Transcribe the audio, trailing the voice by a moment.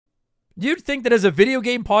You'd think that as a video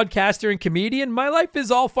game podcaster and comedian, my life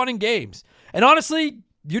is all fun and games. And honestly,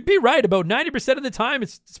 you'd be right. About 90% of the time,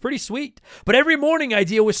 it's pretty sweet. But every morning I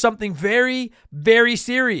deal with something very, very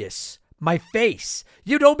serious. My face.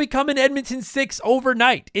 You don't become an Edmonton Six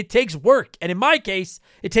overnight. It takes work. And in my case,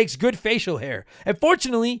 it takes good facial hair. And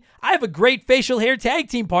fortunately, I have a great facial hair tag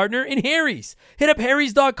team partner in Harry's. Hit up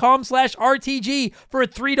harrys.com/RTG for a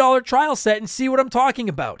 $3 trial set and see what I'm talking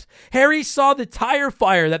about. Harry's saw the tire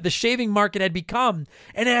fire that the shaving market had become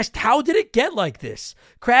and asked, how did it get like this?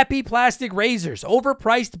 Crappy plastic razors,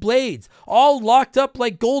 overpriced blades, all locked up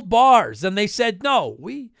like gold bars. And they said, no,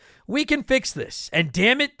 we can fix this. And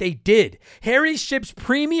damn it, they did. Harry's ships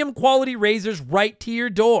premium quality razors right to your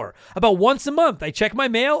door. About once a month, I check my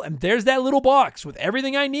mail, and there's that little box with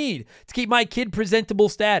everything I need to keep my kid presentable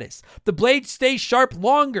status. The blades stay sharp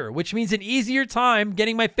longer, which means an easier time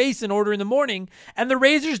getting my face in order in the morning, and the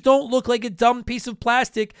razors don't look like a dumb piece of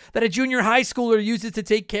plastic that a junior high schooler uses to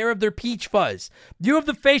take care of their peach fuzz. You have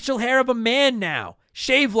the facial hair of a man now.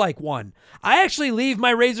 Shave like one. I actually leave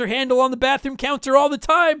my razor handle on the bathroom counter all the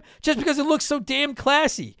time just because it looks so damn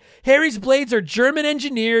classy. Harry's blades are German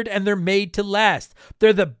engineered and they're made to last.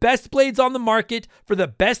 They're the best blades on the market for the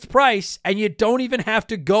best price, and you don't even have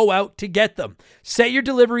to go out to get them. Set your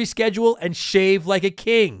delivery schedule and shave like a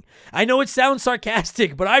king. I know it sounds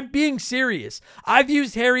sarcastic, but I'm being serious. I've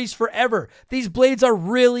used Harry's forever. These blades are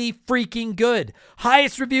really freaking good.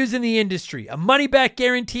 Highest reviews in the industry, a money-back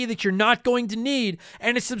guarantee that you're not going to need,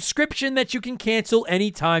 and a subscription that you can cancel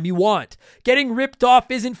anytime you want. Getting ripped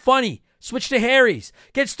off isn't funny. Switch to Harry's.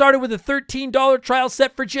 Get started with a $13 trial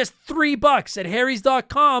set for just $3 at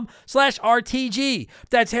harrys.com/RTG.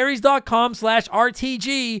 That's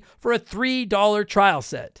harrys.com/RTG for a $3 trial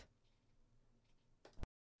set.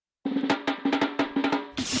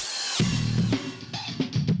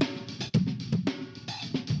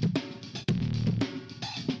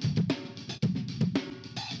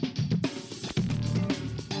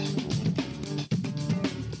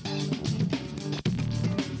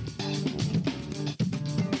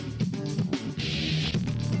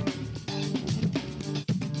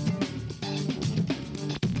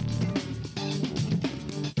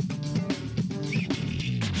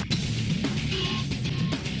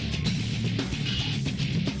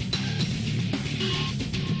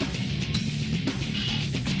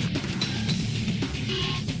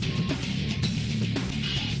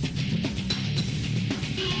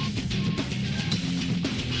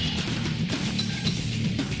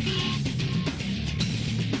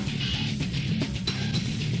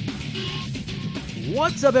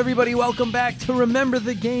 What's up, everybody? Welcome back to Remember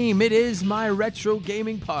the Game. It is my retro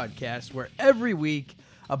gaming podcast where every week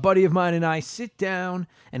a buddy of mine and I sit down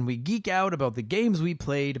and we geek out about the games we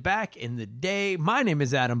played back in the day. My name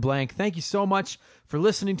is Adam Blank. Thank you so much for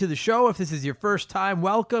listening to the show. If this is your first time,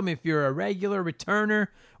 welcome. If you're a regular returner,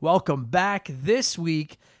 welcome back. This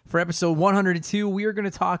week for episode 102, we are going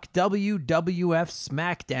to talk WWF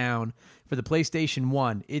SmackDown for the PlayStation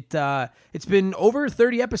 1. It's been over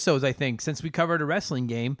 30 episodes, I think, since we covered a wrestling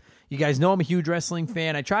game. You guys know I'm a huge wrestling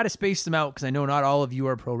fan. I try to space them out because I know not all of you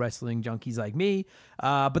are pro wrestling junkies like me.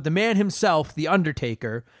 But the man himself, The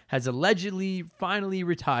Undertaker, has allegedly finally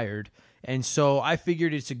retired. And so I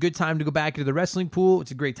figured it's a good time to go back into the wrestling pool.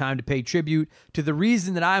 It's a great time to pay tribute to the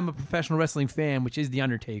reason that I'm a professional wrestling fan, which is The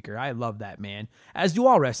Undertaker. I love that man, as do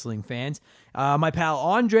all wrestling fans. My pal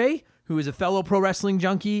Andre, who is a fellow pro wrestling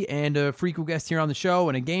junkie and a frequent guest here on the show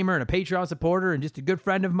and a gamer and a Patreon supporter and just a good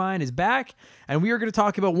friend of mine, is back. And we are going to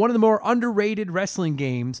talk about one of the more underrated wrestling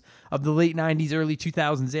games of the late 90s, early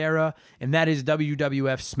 2000s era, and that is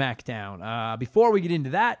WWF SmackDown. Before we get into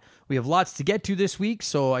that, we have lots to get to this week,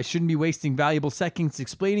 so I shouldn't be wasting valuable seconds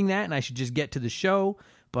explaining that, and I should just get to the show,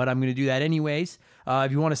 but I'm going to do that anyways.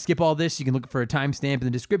 If you want to skip all this, you can look for a timestamp in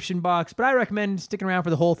the description box, but I recommend sticking around for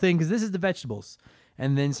the whole thing because this is the vegetables.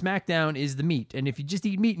 And then SmackDown is the meat. And if you just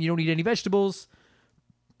eat meat and you don't eat any vegetables,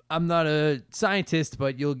 I'm not a scientist,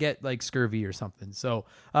 but you'll get like scurvy or something. So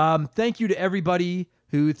thank you to everybody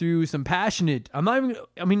who threw some passionate, I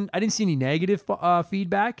didn't see any negative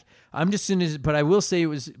feedback. But I will say it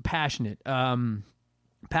was passionate.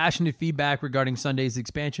 Passionate feedback regarding Sunday's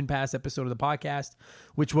Expansion Pass episode of the podcast,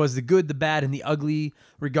 which was the good, the bad, and the ugly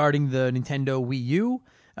regarding the Nintendo Wii U.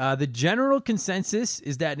 The general consensus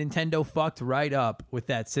is that Nintendo fucked right up with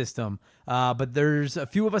that system. But there's a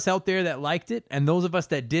few of us out there that liked it, and those of us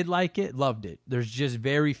that did like it loved it. There's just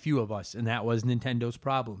very few of us, and that was Nintendo's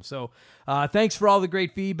problem. So thanks for all the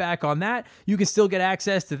great feedback on that. You can still get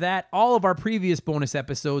access to that. All of our previous bonus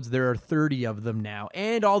episodes, there are 30 of them now,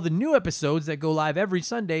 and all the new episodes that go live every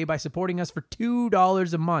Sunday by supporting us for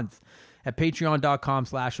 $2 a month. at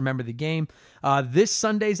patreon.com/rememberthegame. This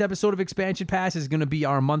Sunday's episode of Expansion Pass is going to be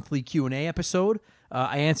our monthly Q&A episode.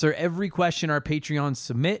 I answer every question our Patreons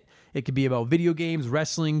submit. It could be about video games,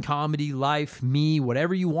 wrestling, comedy, life, me,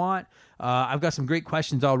 whatever you want. I've got some great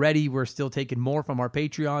questions already. We're still taking more from our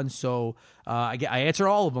Patreon, so I answer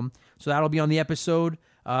all of them. So that'll be on the episode.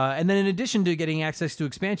 And then in addition to getting access to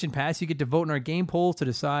Expansion Pass, you get to vote in our game polls to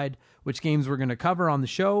decide which games we're going to cover on the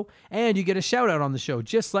show. And you get a shout out on the show,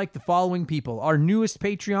 just like the following people. Our newest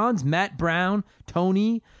Patreons, Matt Brown,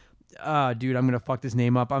 Tony, dude, I'm going to fuck this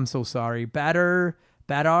name up. I'm so sorry. Barhumi.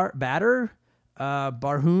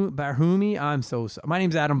 I'm so sorry. My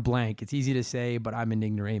name's Adam Blank. It's easy to say, but I'm an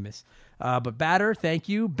ignoramus. But Batter, thank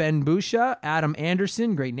you. Ben Busha, Adam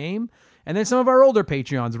Anderson, great name. And then some of our older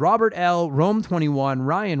Patreons, Robert L., Rome21,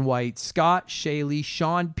 Ryan White, Scott, Shaley,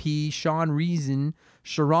 Sean P., Sean Reason,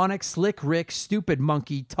 Sharonic, Slick Rick, Stupid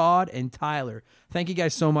Monkey, Todd, and Tyler. Thank you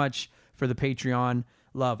guys so much for the Patreon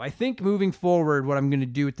love. I think moving forward, what I'm going to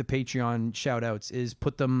do with the Patreon shout-outs is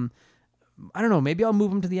put them, I don't know, maybe I'll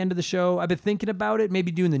move them to the end of the show. I've been thinking about it,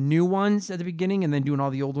 maybe doing the new ones at the beginning and then doing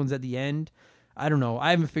all the old ones at the end. I don't know.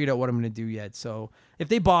 I haven't figured out what I'm going to do yet. So if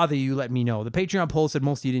they bother you, let me know. The Patreon poll said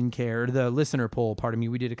most of you didn't care. The listener poll, pardon me,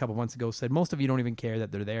 we did a couple months ago, said most of you don't even care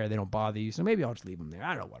that they're there. They don't bother you. So maybe I'll just leave them there.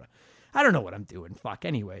 I don't know what I'm doing. Fuck,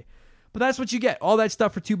 anyway. But that's what you get. All that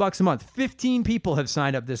stuff for $2 a month. 15 people have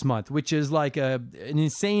signed up this month, which is like an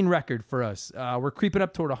insane record for us. We're creeping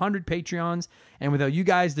up toward 100 Patreons. And without you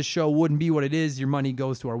guys, the show wouldn't be what it is. Your money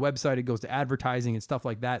goes to our website. It goes to advertising and stuff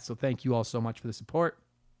like that. So thank you all so much for the support.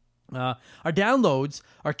 Our downloads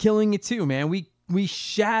are killing it too, man. We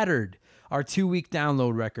shattered our 2-week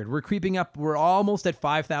download record. We're creeping up. We're almost at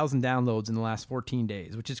 5,000 downloads in the last 14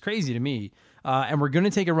 days, which is crazy to me. And we're going to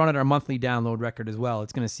take a run at our monthly download record as well.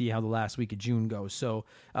 It's going to see how the last week of June goes. So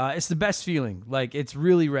it's the best feeling. Like, it's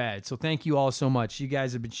really rad. So thank you all so much. You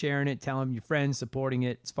guys have been sharing it, telling your friends, supporting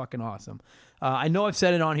it. It's fucking awesome. I know I've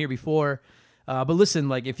said it on here before, but listen,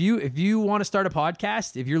 like if you want to start a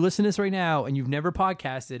podcast, if you're listening to this right now and you've never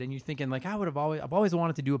podcasted and you're thinking like, I've always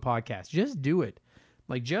wanted to do a podcast, just do it.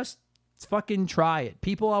 Like, just fucking try it.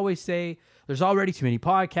 People always say there's already too many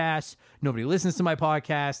podcasts. Nobody listens to my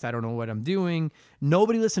podcast. I don't know what I'm doing.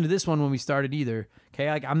 Nobody listened to this one when we started either.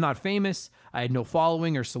 Okay. Like, I'm not famous. I had no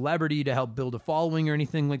following or celebrity to help build a following or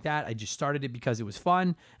anything like that. I just started it because it was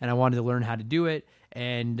fun and I wanted to learn how to do it.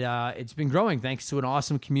 And it's been growing thanks to an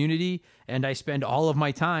awesome community. And I spend all of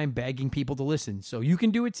my time begging people to listen. So you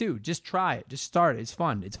can do it too. Just try it. Just start it. It's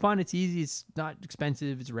fun. It's fun. It's easy. It's not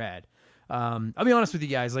expensive. It's rad. I'll be honest with you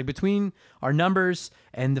guys, like between our numbers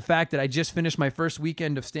and the fact that I just finished my first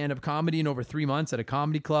weekend of stand-up comedy in over 3 months at a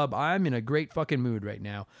comedy club, I'm in a great fucking mood right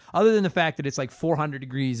now. Other than the fact that it's like 400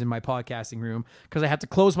 degrees in my podcasting room because I have to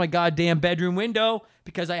close my goddamn bedroom window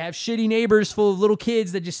because I have shitty neighbors full of little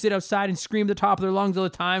kids that just sit outside and scream at the top of their lungs all the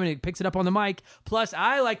time and it picks it up on the mic. Plus,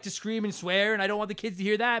 I like to scream and swear and I don't want the kids to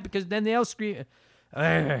hear that because then they'll scream.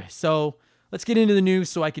 So let's get into the news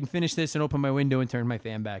so I can finish this and open my window and turn my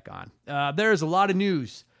fan back on. There's a lot of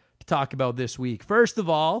news to talk about this week. First of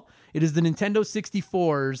all, it is the Nintendo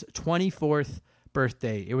 64's 24th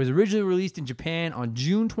birthday. It was originally released in Japan on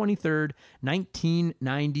June 23rd,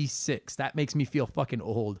 1996. That makes me feel fucking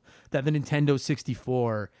old that the Nintendo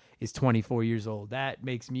 64 is 24 years old. That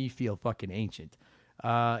makes me feel fucking ancient.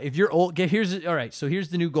 If you're old, here's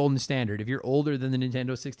the new golden standard. If you're older than the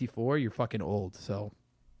Nintendo 64, you're fucking old. So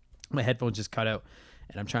my headphones just cut out,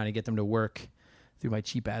 and I'm trying to get them to work through my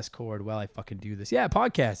cheap-ass cord while I fucking do this. Yeah,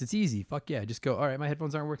 podcast. It's easy. Fuck yeah. Just go, all right, my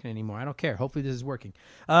headphones aren't working anymore. I don't care. Hopefully this is working.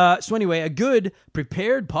 So anyway, a good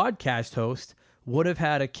prepared podcast host would have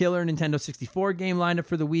had a killer Nintendo 64 game lined up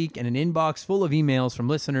for the week and an inbox full of emails from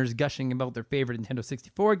listeners gushing about their favorite Nintendo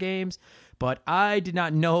 64 games. But I did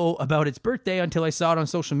not know about its birthday until I saw it on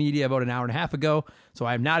social media about an hour and a half ago. So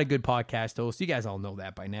I'm not a good podcast host. You guys all know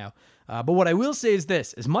that by now. But what I will say is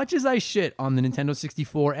this. As much as I shit on the Nintendo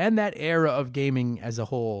 64 and that era of gaming as a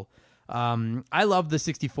whole, I love the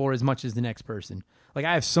 64 as much as the next person. Like,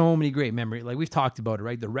 I have so many great memories. Like, we've talked about it,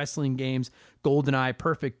 right? The wrestling games, GoldenEye,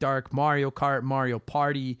 Perfect Dark, Mario Kart, Mario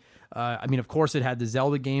Party. I mean, of course, it had the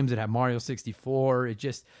Zelda games. It had Mario 64. It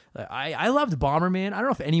just, I loved Bomberman. I don't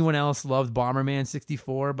know if anyone else loved Bomberman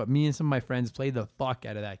 64, but me and some of my friends played the fuck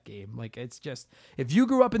out of that game. Like, it's just, if you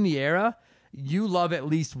grew up in the era, you love at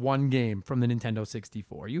least one game from the Nintendo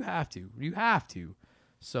 64. You have to. You have to.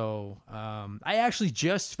 So, I actually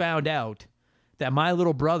just found out that my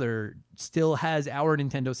little brother still has our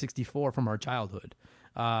Nintendo 64 from our childhood.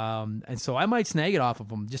 And so I might snag it off of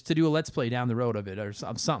him just to do a Let's Play down the road of it or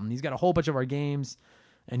something. He's got a whole bunch of our games,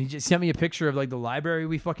 And he just sent me a picture of like the library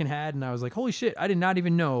we fucking had, and I was like, holy shit, I did not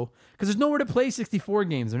even know, because there's nowhere to play 64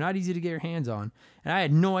 games. They're not easy to get your hands on. And I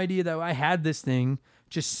had no idea that I had this thing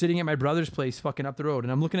just sitting at my brother's place fucking up the road.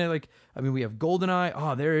 And I'm looking at we have GoldenEye.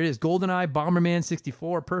 Oh, there it is. GoldenEye, Bomberman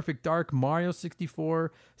 64, Perfect Dark, Mario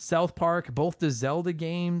 64, South Park, both the Zelda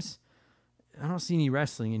games. I don't see any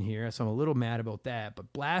wrestling in here, so I'm a little mad about that.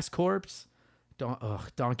 But Blast Corps,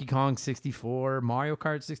 Donkey Kong 64, Mario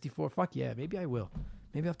Kart 64. Fuck yeah, maybe I will.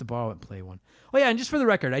 Maybe I'll have to borrow it and play one. Oh, yeah, and just for the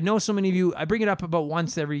record, I know so many of you, I bring it up about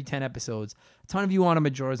once every 10 episodes. A ton of you want a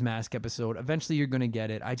Majora's Mask episode. Eventually, you're going to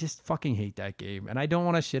get it. I just fucking hate that game, and I don't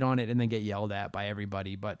want to shit on it and then get yelled at by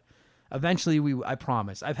everybody, but eventually, I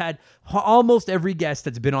promise. I've had almost every guest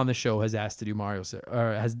that's been on the show has asked to do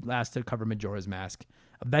has asked to cover Majora's Mask.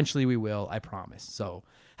 Eventually, we will, I promise. So,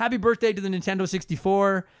 happy birthday to the Nintendo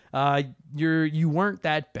 64. You weren't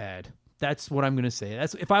that bad. That's what I'm going to say.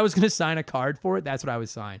 If I was going to sign a card for it, that's what I would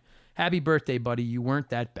sign. Happy birthday, buddy. You weren't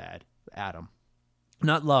that bad, Adam.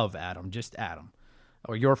 Not love, Adam, just Adam.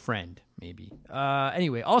 Or your friend, maybe.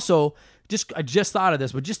 Anyway, also, I just thought of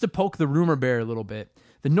this, but just to poke the rumor bear a little bit,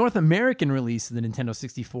 the North American release of the Nintendo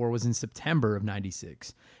 64 was in September of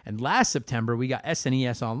 96. And last September, we got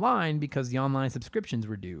SNES Online because the online subscriptions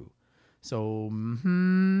were due. So,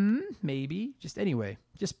 maybe.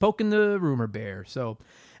 Just poking the rumor bear. So,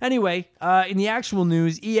 anyway, in the actual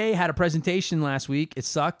news, EA had a presentation last week. It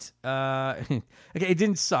sucked. Okay, it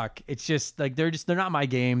didn't suck. It's just like they're not my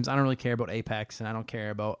games. I don't really care about Apex, and I don't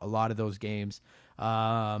care about a lot of those games.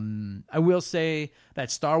 I will say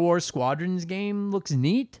that Star Wars Squadrons game looks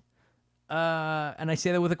neat, and I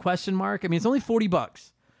say that with a question mark. I mean, it's only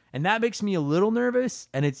 $40. And that makes me a little nervous,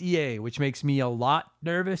 and it's EA, which makes me a lot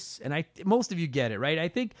nervous. And most of you get it, right? I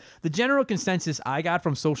think the general consensus I got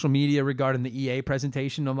from social media regarding the EA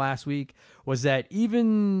presentation of last week was that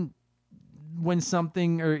even when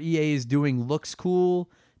something or EA is doing looks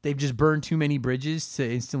cool, they've just burned too many bridges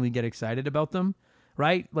to instantly get excited about them,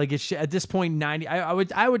 right? Like at this point, 90. I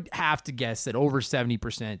would have to guess that over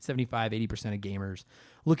 70%, 75, 80% of gamers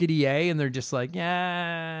look at EA and they're just like,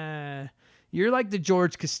 yeah. You're like the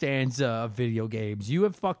George Costanza of video games. You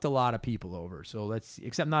have fucked a lot of people over. So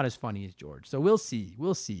except not as funny as George. So we'll see.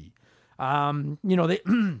 They,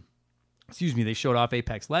 they showed off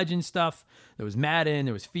Apex Legends stuff. There was Madden,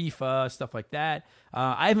 there was FIFA, stuff like that.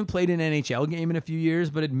 I haven't played an NHL game in a few years,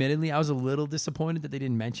 but admittedly, I was a little disappointed that they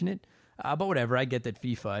didn't mention it. But whatever, I get that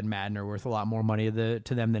FIFA and Madden are worth a lot more money to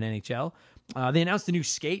them than NHL. They announced a new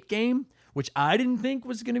skate game, which I didn't think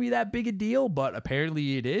was going to be that big a deal, but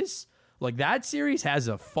apparently it is. Like, that series has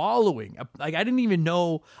a following. Like, I didn't even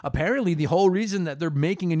know. Apparently, the whole reason that they're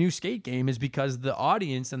making a new skate game is because the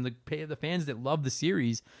audience and the fans that love the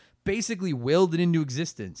series basically willed it into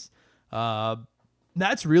existence.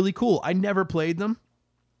 That's really cool. I never played them,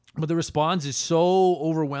 but the response is so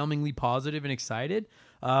overwhelmingly positive and excited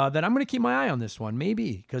that I'm going to keep my eye on this one,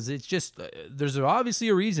 maybe, because it's just, there's obviously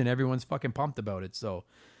a reason everyone's fucking pumped about it, so...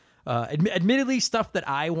 admittedly, stuff that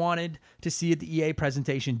I wanted to see at the EA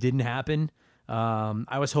presentation didn't happen.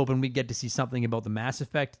 I was hoping we'd get to see something about the Mass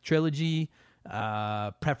Effect trilogy,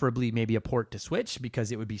 preferably maybe a port to Switch,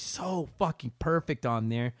 because it would be so fucking perfect on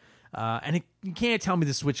there. You can't tell me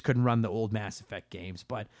the Switch couldn't run the old Mass Effect games,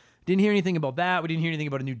 but didn't hear anything about that. We didn't hear anything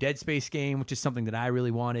about a new Dead Space game, which is something that I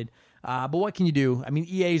really wanted. But what can you do? I mean,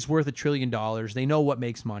 EA is worth $1 trillion. They know what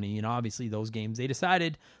makes money, and obviously those games they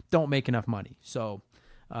decided don't make enough money. So...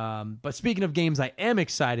 but speaking of games I am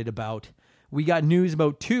excited about, we got news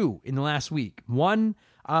about 2 in the last week. One,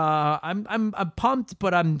 I'm pumped,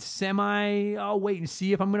 but I'm I'll wait and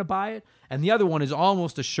see if I'm going to buy it. And the other one is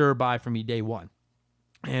almost a sure buy for me day one.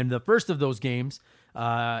 And the first of those games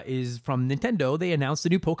is from Nintendo. They announced the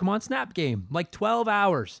new Pokemon Snap game, like 12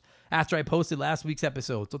 hours after I posted last week's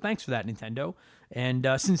episode. So thanks for that, Nintendo. And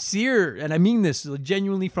sincere, and I mean this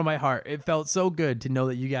genuinely from my heart. It felt so good to know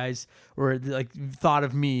that you guys were thought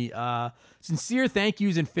of me. Sincere thank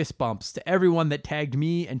yous and fist bumps to everyone that tagged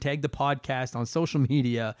me and tagged the podcast on social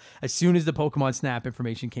media as soon as the Pokemon Snap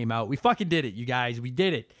information came out. We fucking did it, you guys. We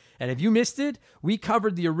did it. And if you missed it, we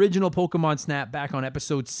covered the original Pokemon Snap back on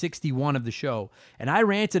episode 61 of the show. And I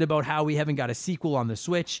ranted about how we haven't got a sequel on the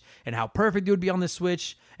Switch and how perfect it would be on the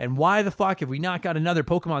Switch and why the fuck have we not got another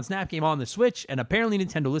Pokemon Snap game on the Switch. And apparently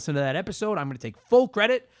Nintendo listened to that episode. I'm going to take full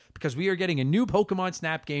credit because we are getting a new Pokemon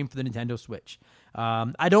Snap game for the Nintendo Switch.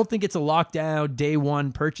 I don't think it's a lockdown day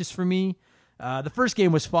one purchase for me. The first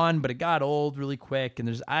game was fun, but it got old really quick. And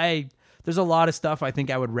there's a lot of stuff I think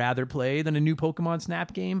I would rather play than a new Pokemon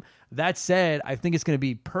Snap game. That said, I think it's going to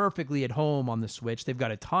be perfectly at home on the Switch. They've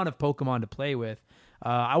got a ton of Pokemon to play with.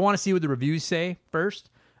 I want to see what the reviews say first.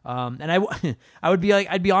 And I'd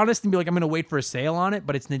be honest and be like, I'm going to wait for a sale on it,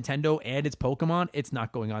 but it's Nintendo and it's Pokemon. It's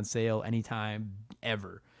not going on sale anytime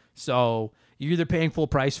ever. So you're either paying full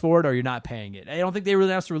price for it or you're not paying it. I don't think they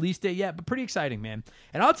really announced a release date yet, but pretty exciting, man.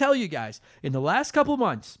 And I'll tell you guys, in the last couple of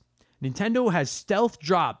months, Nintendo has stealth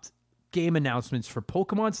dropped game announcements for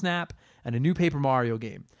Pokemon Snap and a new Paper Mario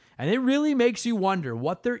game. And it really makes you wonder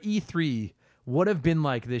what their E3 would have been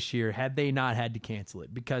like this year had they not had to cancel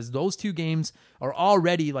it, because those two games are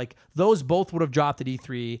already like, those both would have dropped at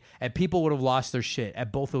E3 and people would have lost their shit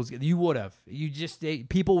at both those. People would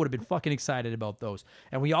have been fucking excited about those.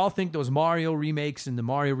 And we all think those Mario remakes and the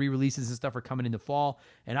Mario re-releases and stuff are coming in the fall.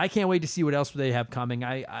 And I can't wait to see what else they have coming.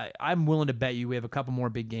 I'm willing to bet you we have a couple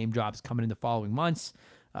more big game drops coming in the following months.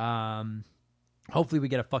 Hopefully we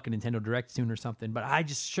get a fucking Nintendo Direct soon or something, but I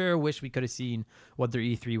just sure wish we could have seen what their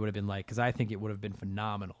E3 would have been like, because I think it would have been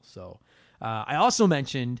phenomenal. So I also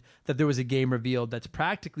mentioned that there was a game revealed that's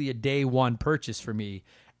practically a day one purchase for me,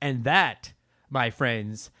 and that, my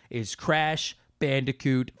friends, is Crash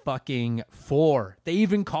Bandicoot fucking 4. They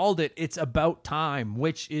even called it It's About Time,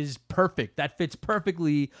 which is perfect. That fits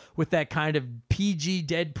perfectly with that kind of PG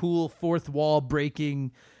Deadpool fourth wall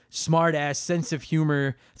breaking smart-ass sense of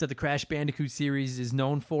humor that the Crash Bandicoot series is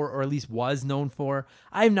known for, or at least was known for.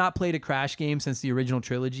 I have not played a Crash game since the original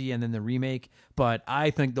trilogy and then the remake, but I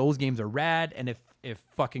think those games are rad, and if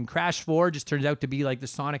fucking Crash 4 just turns out to be like the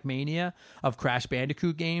Sonic Mania of Crash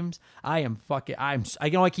Bandicoot games, I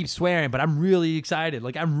know I keep swearing, but I'm really excited.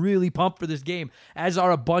 Like, I'm really pumped for this game, as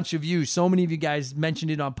are a bunch of you. So many of you guys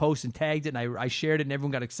mentioned it on posts and tagged it, and I shared it, and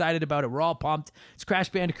everyone got excited about it. We're all pumped. It's Crash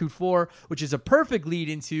Bandicoot 4, which is a perfect lead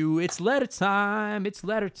into It's Letter Time. It's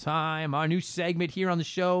Letter Time, our new segment here on the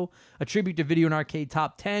show, a tribute to Video and Arcade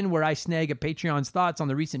Top 10, where I snag a Patreon's thoughts on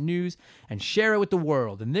the recent news and share it with the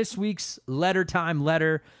world. And this week's Letter Time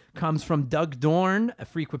letter comes from Doug Dorn, a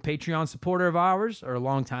frequent Patreon supporter of ours, or a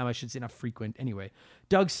long time, I should say, not frequent. Anyway,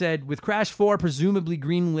 Doug said, with Crash 4 presumably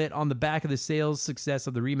greenlit on the back of the sales success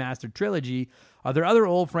of the remastered trilogy, are there other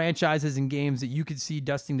old franchises and games that you could see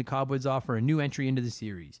dusting the cobwebs off for a new entry into the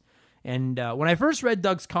series? And when I first read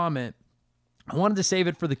Doug's comment, I wanted to save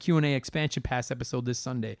it for the Q&A expansion pass episode this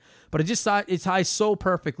Sunday, but I just thought it ties so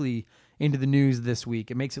perfectly into the news this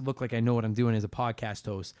week. It makes it look like I know what I'm doing as a podcast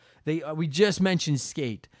host. We just mentioned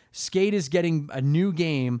Skate. Skate is getting a new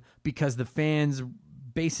game because the fans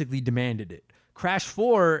basically demanded it. Crash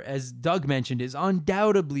 4, as Doug mentioned, is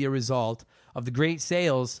undoubtedly a result of the great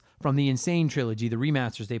sales from the Insane trilogy, the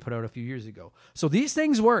remasters they put out a few years ago. So these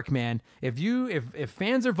things work, man. If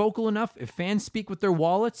fans are vocal enough, if fans speak with their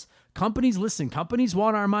wallets, companies listen. Companies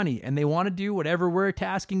want our money, and they want to do whatever we're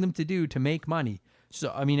tasking them to do to make money. So,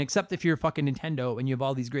 I mean, except if you're fucking Nintendo and you have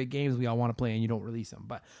all these great games we all want to play and you don't release them.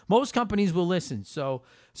 But most companies will listen. So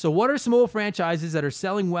what are some old franchises that are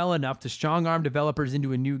selling well enough to strong-arm developers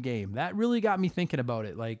into a new game? That really got me thinking about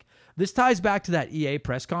it. Like, this ties back to that EA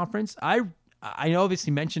press conference. I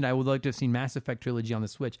obviously mentioned I would like to have seen Mass Effect Trilogy on the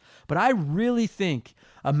Switch, but I really think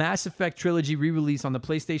a Mass Effect Trilogy re-release on the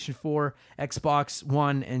PlayStation 4, Xbox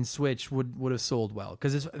One, and Switch would have sold well.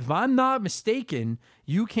 Because if I'm not mistaken,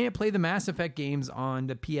 you can't play the Mass Effect games on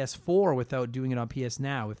the PS4 without doing it on PS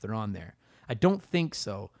Now if they're on there. I don't think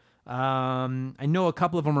so. I know a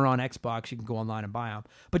couple of them are on Xbox. You can go online and buy them.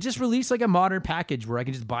 But just release like a modern package where I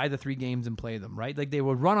can just buy the 3 games and play them, right? Like they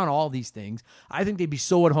would run on all these things. I think they'd be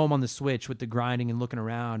so at home on the Switch with the grinding and looking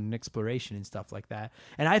around and exploration and stuff like that.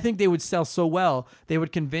 And I think they would sell so well, they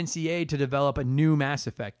would convince EA to develop a new Mass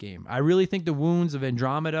Effect game. I really think the wounds of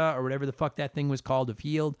Andromeda or whatever the fuck that thing was called have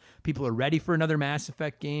healed. People are ready for another Mass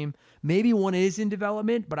Effect game. Maybe one is in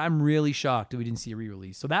development, but I'm really shocked that we didn't see a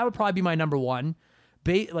re-release. So that would probably be my number one.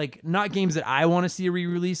 Like, not games that I want to see a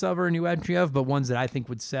re-release of or a new entry of, but ones that I think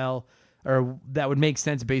would sell or that would make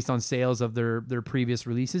sense based on sales of their previous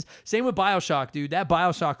releases. Same with BioShock, dude. That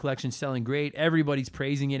BioShock collection's selling great. Everybody's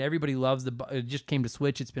praising it. Everybody loves it just came to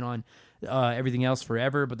Switch. It's been on everything else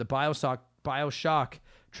forever, but the BioShock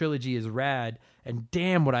trilogy is rad, and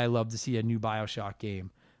damn would I love to see a new BioShock game.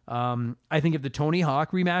 I think if the Tony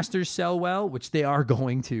Hawk remasters sell well, which they are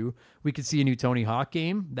going to, we could see a new Tony Hawk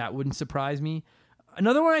game. That wouldn't surprise me.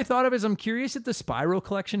 Another one I thought of is I'm curious if the Spyro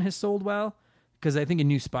collection has sold well, because I think a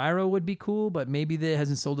new Spyro would be cool, but maybe that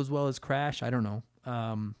hasn't sold as well as Crash. I don't know.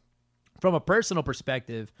 From a personal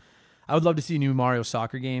perspective, I would love to see a new Mario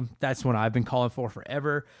soccer game. That's one I've been calling for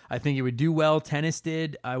forever. I think it would do well. Tennis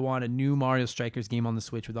did. I want a new Mario Strikers game on the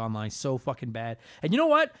Switch with online so fucking bad. And you know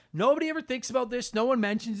what? Nobody ever thinks about this. No one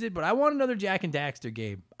mentions it, but I want another Jak and Daxter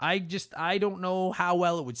game. I don't know how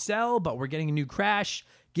well it would sell, but we're getting a new Crash.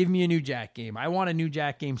 Give me a new Jak game. I want a new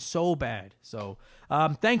Jak game so bad. So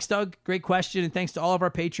thanks, Doug. Great question. And thanks to all of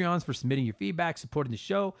our Patreons for submitting your feedback, supporting the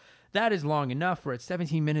show. That is long enough. We're at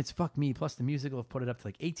 17 minutes. Fuck me. Plus the music will have put it up to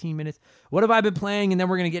like 18 minutes. What have I been playing? And then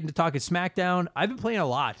we're going to get into talking SmackDown. I've been playing a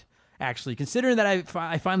lot, actually. Considering that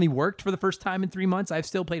I finally worked for the first time in 3 months, I've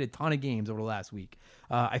still played a ton of games over the last week.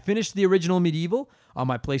 I finished the original Medieval on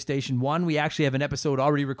my PlayStation 1. We actually have an episode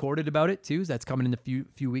already recorded about it, too. So that's coming in a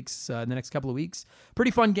few weeks, in the next couple of weeks.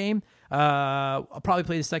 Pretty fun game. I'll probably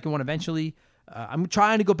play the second one eventually. I'm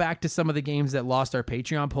trying to go back to some of the games that lost our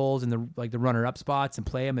Patreon polls and the runner-up spots and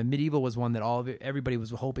play them. And Medieval was one that everybody was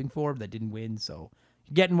hoping for that didn't win. So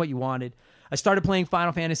you're getting what you wanted. I started playing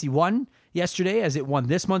Final Fantasy 1 yesterday as it won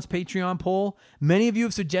this month's Patreon poll. Many of you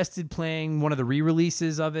have suggested playing one of the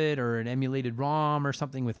re-releases of it or an emulated ROM or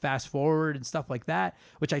something with fast forward and stuff like that,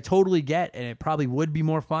 which I totally get, and it probably would be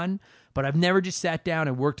more fun. But I've never just sat down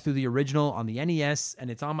and worked through the original on the NES, and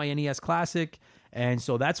it's on my NES Classic. And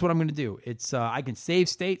so that's what I'm going to do. It's I can save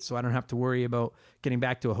state, so I don't have to worry about getting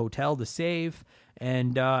back to a hotel to save.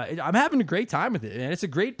 And I'm having a great time with it. And it's a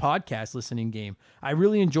great podcast listening game. I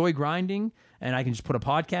really enjoy grinding, and I can just put a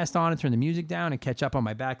podcast on and turn the music down and catch up on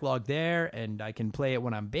my backlog there. And I can play it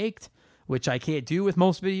when I'm baked, which I can't do with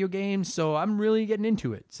most video games. So I'm really getting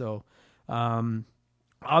into it. So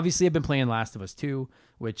obviously I've been playing Last of Us 2,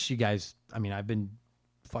 which you guys, I've been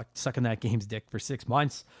sucking that game's dick for 6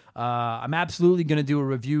 months. I'm absolutely going to do a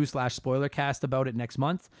review / spoiler cast about it next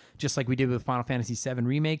month, just like we did with Final Fantasy VII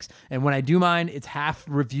remakes. And when I do mine, it's half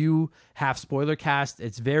review, half spoiler cast.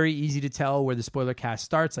 It's very easy to tell where the spoiler cast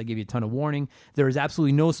starts. I give you a ton of warning. There is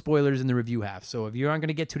absolutely no spoilers in the review half. So if you aren't going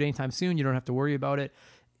to get to it anytime soon, you don't have to worry about it.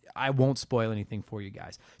 I won't spoil anything for you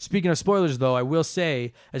guys. Speaking of spoilers, though, I will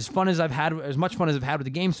say, as much fun as I've had with the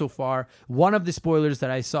game so far, one of the spoilers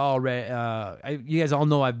that I saw, you guys all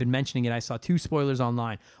know I've been mentioning it. I saw 2 spoilers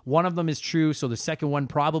online. One of them is true, so the second one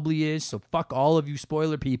probably is. So fuck all of you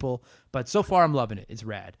spoiler people. But so far, I'm loving it. It's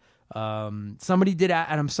rad. Somebody did,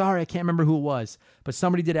 and I'm sorry, I can't remember who it was, but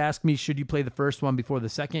somebody did ask me, should you play the first one before the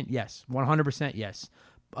second? Yes, 100% yes.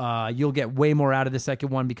 You'll get way more out of the second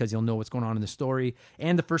one because you'll know what's going on in the story.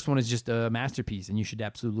 And the first one is just a masterpiece, and you should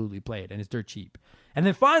absolutely play it. And it's dirt cheap. And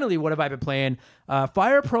then finally, what have I been playing?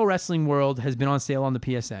 Fire Pro Wrestling World has been on sale on the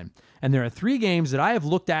PSN. And there are 3 games that I have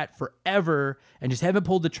looked at forever and just haven't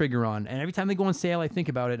pulled the trigger on. And every time they go on sale, I think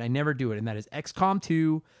about it, and I never do it. And that is XCOM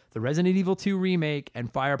 2, the Resident Evil 2 remake, and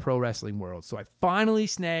Fire Pro Wrestling World. So I finally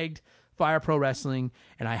snagged Fire Pro Wrestling,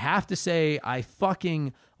 and I have to say, I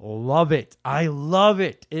fucking love it. I love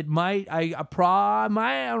it. I don't want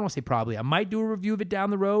to say probably. I might do a review of it down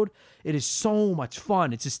the road. It is so much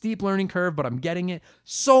fun. It's a steep learning curve, but I'm getting it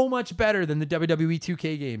so much better than the WWE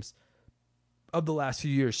 2K games of the last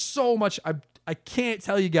few years. So much. I can't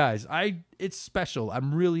tell you guys. It's special.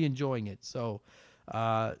 I'm really enjoying it. So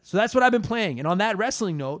that's what I've been playing. And on that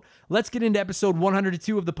wrestling note, let's get into episode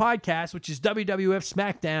 102 of the podcast, which is WWF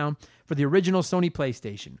SmackDown for the original Sony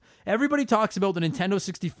PlayStation. Everybody talks about the Nintendo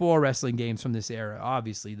 64 wrestling games from this era,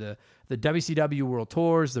 obviously. The WCW World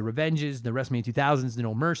Tours, the Revenges, the WrestleMania 2000s, the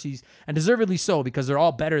No Mercies, and deservedly so because they're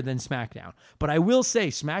all better than SmackDown. But I will say,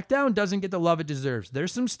 SmackDown doesn't get the love it deserves.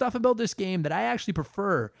 There's some stuff about this game that I actually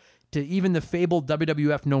prefer to even the fabled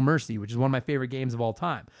WWF No Mercy, which is one of my favorite games of all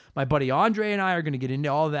time. My buddy Andre and I are going to get into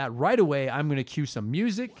all of that right away. I'm going to cue some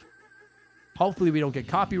music. Hopefully we don't get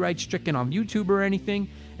copyright stricken on YouTube or anything.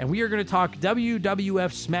 And we are going to talk WWF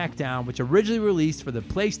SmackDown, which originally released for the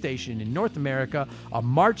PlayStation in North America on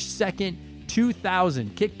March 2nd,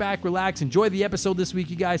 2000. Kick back, relax, enjoy the episode this week,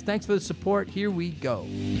 you guys. Thanks for the support. Here we go.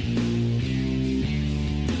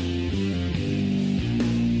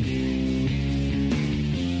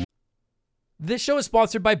 This show is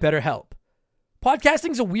sponsored by BetterHelp.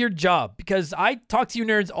 Podcasting's a weird job because I talk to you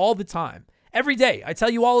nerds all the time. Every day, I tell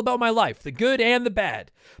you all about my life, the good and the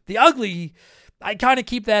bad. The ugly, I kind of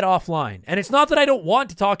keep that offline. And it's not that I don't want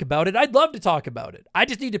to talk about it. I'd love to talk about it. I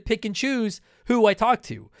just need to pick and choose who I talk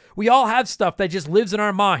to. We all have stuff that just lives in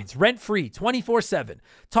our minds, rent-free, 24/7.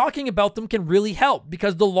 Talking about them can really help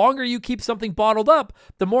because the longer you keep something bottled up,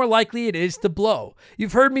 the more likely it is to blow.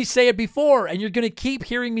 You've heard me say it before, and you're going to keep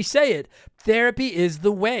hearing me say it. Therapy is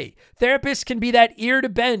the way. Therapists can be that ear to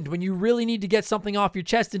bend when you really need to get something off your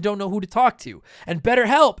chest and don't know who to talk to. And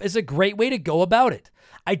BetterHelp is a great way to go about it.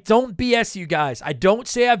 I don't BS you guys. I don't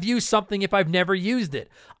say I've used something if I've never used it.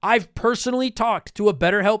 I've personally talked to a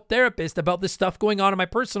BetterHelp therapist about the stuff going on in my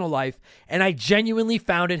personal life, and I genuinely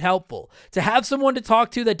found it helpful. To have someone to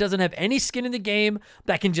talk to that doesn't have any skin in the game,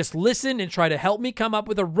 that can just listen and try to help me come up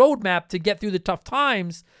with a roadmap to get through the tough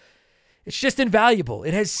times, it's just invaluable.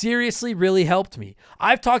 It has seriously really helped me.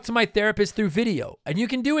 I've talked to my therapist through video, and you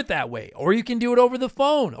can do it that way, or you can do it over the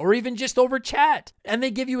phone, or even just over chat. And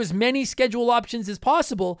they give you as many schedule options as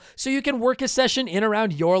possible so you can work a session in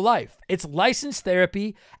around your life. It's licensed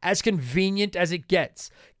therapy, as convenient as it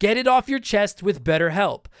gets. Get it off your chest with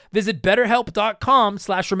BetterHelp. Visit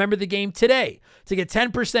betterhelp.com/rememberthegame today to get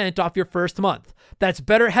 10% off your first month. That's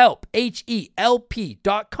BetterHelp,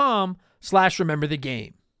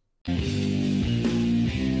 HELP.com/rememberthegame.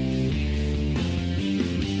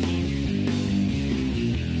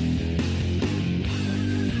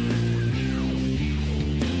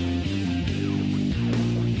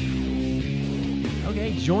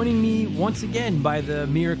 Okay, joining me once again by the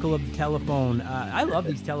miracle of the telephone. I love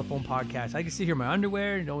these telephone podcasts. I can sit here in my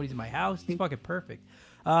underwear, nobody's in my house. It's fucking perfect.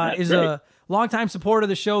 Is great. A longtime supporter of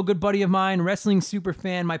the show, good buddy of mine, wrestling super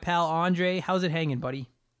fan, my pal Andre. How's it hanging, buddy?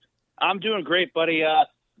 I'm doing great, buddy. I'm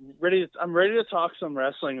ready to talk some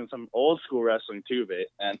wrestling and some old school wrestling too,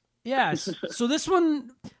 man. Yeah. So this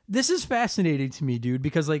is fascinating to me, dude,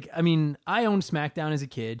 because I owned SmackDown as a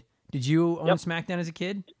kid. Did you own SmackDown as a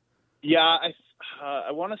kid? Yeah,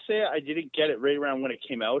 I want to say I didn't get it right around when it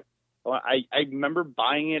came out. I remember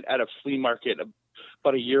buying it at a flea market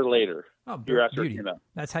about a year later. Oh, year after beauty. It came out.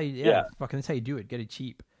 That's how you, that's how you do it. Get it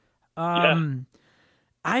cheap.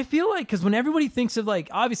 I feel like, because when everybody thinks of,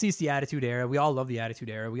 obviously it's the Attitude Era. We all love the Attitude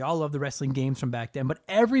Era. We all love the wrestling games from back then. But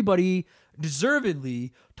everybody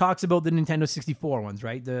deservedly talks about the Nintendo 64 ones,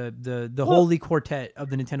 right? The holy quartet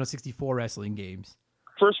of the Nintendo 64 wrestling games.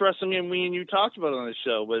 First wrestling game me and you talked about on the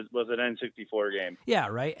show was an N64 game. Yeah,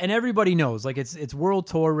 right? And everybody knows. It's World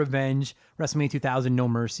Tour, Revenge, WrestleMania 2000, No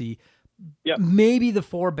Mercy. Yep. Maybe the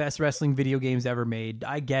 4 best wrestling video games ever made.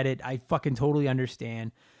 I get it. I fucking totally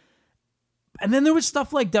understand. And then there was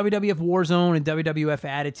stuff like WWF Warzone and WWF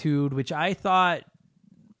Attitude, which I thought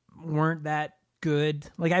weren't that good.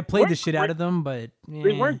 I played the shit out of them, but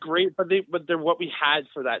they weren't great. But they're what we had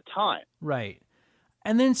for that time, right?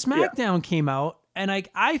 And then SmackDown came out, and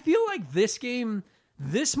I feel like this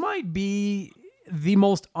might be the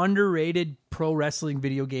most underrated pro wrestling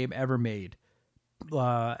video game ever made.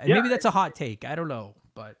 Maybe that's a hot take. I don't know,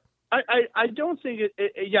 but I don't think it.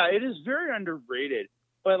 It is very underrated.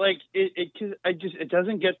 But it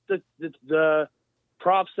doesn't get the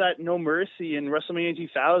props that No Mercy and WrestleMania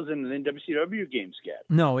 2000 and then WCW games get.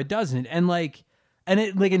 No, it doesn't. And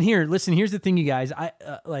here's the thing, you guys.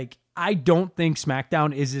 I don't think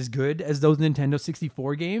SmackDown is as good as those Nintendo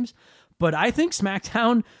 64 games, but I think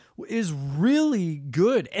SmackDown is really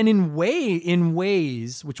good. And in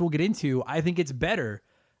ways, which we'll get into, I think it's better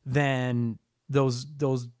than those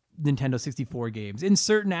Nintendo 64 games in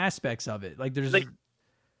certain aspects of it.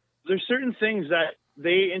 There's certain things that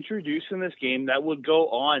they introduced in this game that would go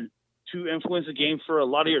on to influence the game for a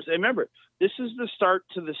lot of years. And remember, this is the start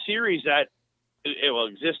to the series that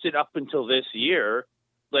existed up until this year.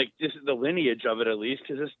 This is the lineage of it, at least,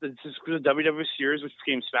 because this is the WWF series, which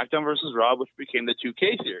became SmackDown versus Raw, which became the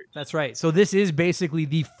 2K series. That's right. So this is basically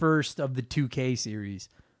the first of the 2K series.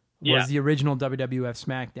 Was the original WWF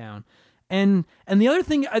SmackDown. And the other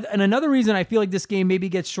thing, and another reason I feel like this game maybe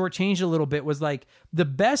gets shortchanged a little bit was the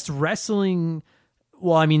best wrestling.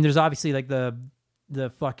 Well, I mean, there's obviously the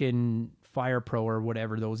fucking Fire Pro or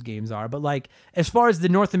whatever those games are, but as far as the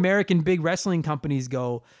North American big wrestling companies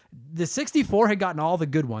go, the 64 had gotten all the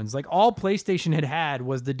good ones. All PlayStation had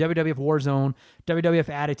was the WWF Warzone, WWF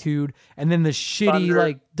Attitude, and then the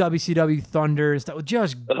shitty WCW Thunder and stuff,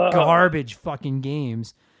 just garbage fucking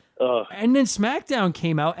games. And then SmackDown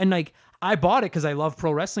came out, and I bought it because I love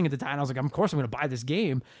pro wrestling at the time. I was like, of course I'm going to buy this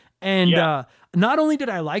game. And not only did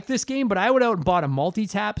I like this game, but I went out and bought a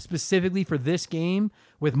multi-tap specifically for this game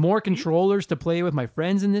with more controllers to play with my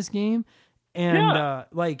friends in this game. And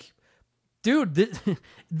dude,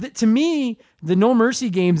 to me, the No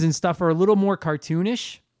Mercy games and stuff are a little more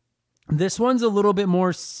cartoonish. This one's a little bit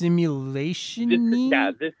more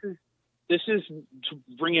simulation-y. This is to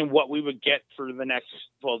bring in what we would get for the next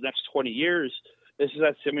 20 years. This is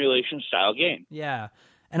that simulation style game. Yeah.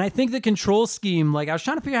 And I think the control scheme, I was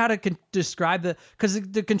trying to figure out how to describe because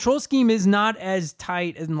the control scheme is not as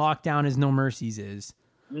tight and locked down as No Mercy's is.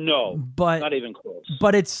 No, but not even close.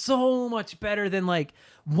 But it's so much better than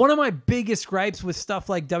one of my biggest gripes with stuff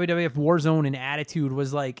like WWF Warzone and Attitude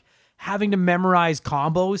was having to memorize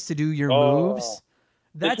combos to do your moves.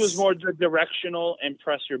 This was more the directional and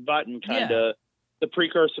press your button kind of the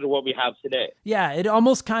precursor to what we have today. Yeah, it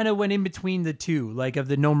almost kind of went in between the two, like of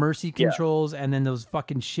the No Mercy controls and then those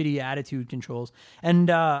fucking shitty attitude controls.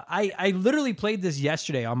 And I literally played this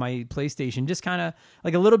yesterday on my PlayStation, just kind of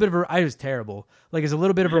like a little bit of I was terrible. Like it's a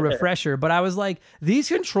little bit of a refresher, but I was like, these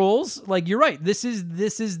controls, like you're right. This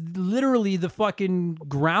is literally the fucking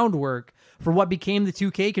groundwork for what became the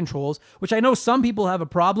 2K controls, which I know some people have a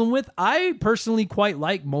problem with. I personally quite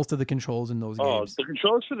like most of the controls in those games. The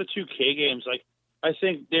controls for the 2K games, like I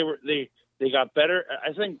think they got better.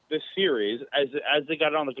 I think this series, as they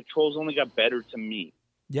got on, the controls only got better to me.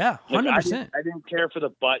 Yeah, 100%. I didn't care for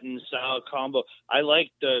the button style combo. I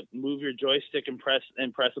like to move your joystick and press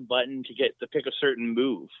a button to pick a certain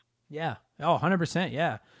move. Yeah. Oh, 100%.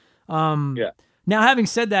 Yeah. Now, having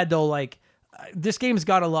said that, though, like this game's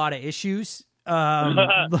got a lot of issues.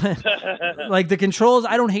 Like the controls,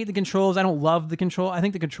 I don't hate the controls. I don't love the control. I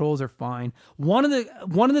think the controls are fine. One of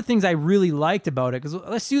the things I really liked about it, because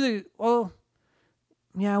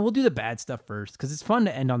we'll do the bad stuff first, because it's fun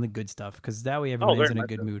to end on the good stuff, because that way everybody's in a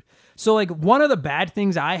good mood. So like one of the bad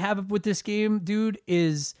things I have with this game, dude,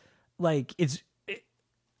 is like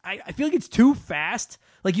I feel like it's too fast.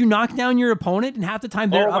 Like you knock down your opponent and half the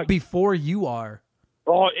time they're up before you are.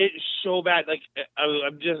 Oh, it's so bad. Like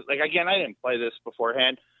I'm just like, again, I didn't play this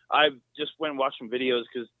beforehand. I just went and watched some videos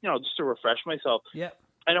because, just to refresh myself. Yeah.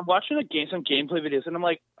 And I'm watching some gameplay videos, and I'm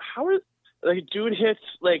like, how are like dude hits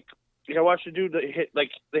like I watched a dude that hit like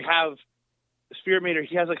they have the Spirit Meter.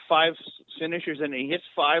 He has like 5 finishers, and he hits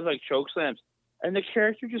 5 like choke slams, and the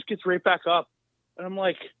character just gets right back up. And I'm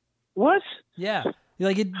like, what? Yeah.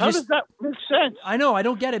 Like how does that make sense? I know, I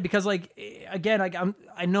don't get it, because like again, like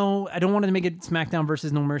I know I don't want to make it SmackDown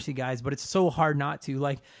versus No Mercy, guys, but it's so hard not to.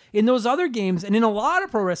 Like in those other games and in a lot of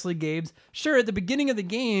pro wrestling games, sure, at the beginning of the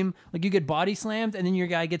game, like you get body slammed and then your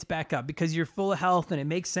guy gets back up because you're full of health and it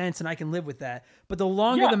makes sense and I can live with that. But the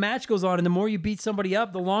longer the match goes on and the more you beat somebody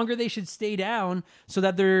up, the longer they should stay down so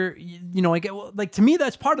that they're, like to me,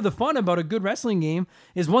 that's part of the fun about a good wrestling game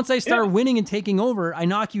is once I start winning and taking over, I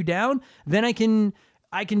knock you down, then I can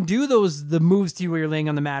do the moves to you where you're laying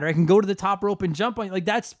on the mat, or I can go to the top rope and jump on you. Like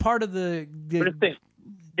that's part of the But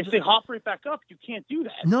if they hop right back up, you can't do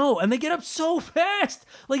that. No, and they get up so fast.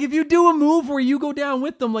 Like if you do a move where you go down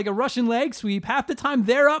with them, like a Russian leg sweep, half the time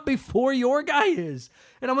they're up before your guy is.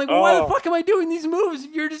 And I'm like, why the fuck am I doing these moves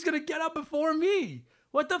if you're just gonna get up before me?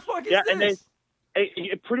 What the fuck is this? And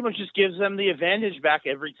it pretty much just gives them the advantage back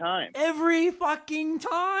every time. Every fucking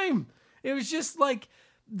time. It was just like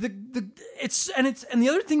the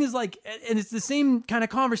other thing is like, and it's the same kind of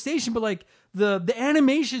conversation, but like the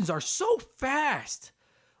animations are so fast.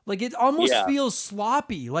 Like it almost feels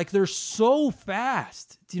sloppy. Like they're so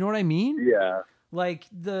fast. Do you know what I mean? Yeah. Like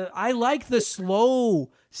I like the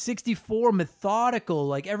slow 64 methodical.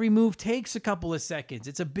 Like every move takes a couple of seconds.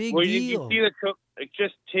 It's a big deal. You see the choke, like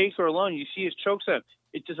just taker alone. You see his choke set.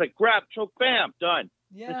 It's just like grab, choke, bam, done.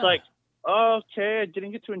 Yeah. It's like, okay, I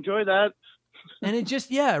didn't get to enjoy that. And it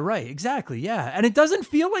just, right, exactly, yeah. And it doesn't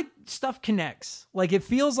feel like stuff connects. Like it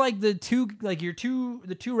feels like the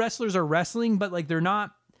two wrestlers are wrestling, but like they're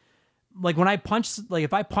not. Like when I punch, like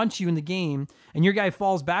if I punch you in the game and your guy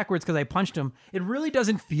falls backwards because I punched him, it really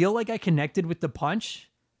doesn't feel like I connected with the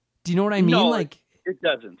punch. Do you know what I mean? No, like it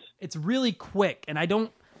doesn't. It's really quick, and I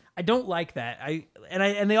don't like that.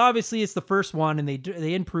 And they obviously it's the first one, and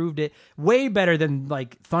they improved it way better than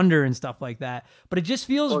like Thunder and stuff like that. But it just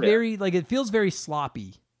feels it feels very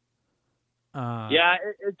sloppy.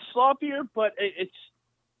 It's sloppier, but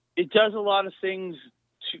it does a lot of things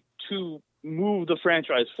to move the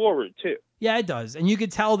franchise forward too. Yeah, it does. And you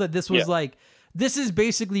could tell that this was this is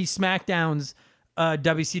basically SmackDown's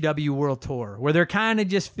WCW World Tour, where they're kind of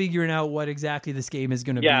just figuring out what exactly this game is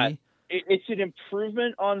going to be. It's an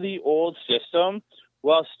improvement on the old system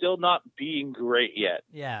while still not being great yet.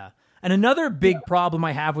 Yeah. And another big problem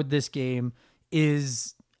I have with this game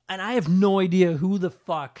is, and I have no idea who the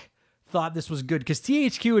fuck thought this was good, because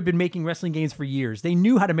THQ had been making wrestling games for years. They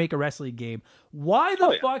knew how to make a wrestling game. Why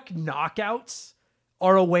the fuck knockouts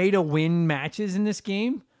are a way to win matches in this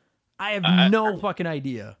game? I have no fucking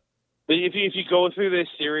idea. But if you go through this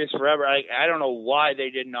series forever, I don't know why they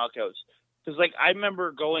did knockouts. Because like I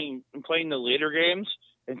remember going and playing the later games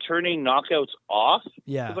and turning knockouts off.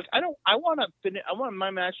 Yeah. Like I want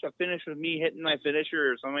my match to finish with me hitting my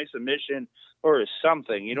finisher or some submission or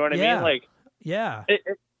something. You know what I mean? Like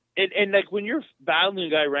And like when you're battling a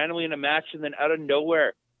guy randomly in a match and then out of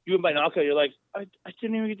nowhere you hit my knockout, you're like, I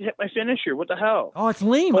didn't even get to hit my finisher. What the hell? Oh, it's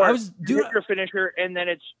lame. Or you hit your finisher and then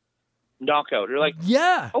it's knockout. You're like,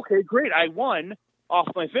 yeah, okay, great, I won. off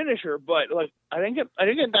my finisher, but like I didn't get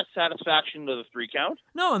that satisfaction to the 3 count.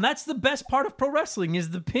 No, and that's the best part of pro wrestling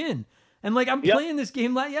is the pin. And like I'm playing this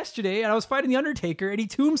game yesterday, and I was fighting the Undertaker, and he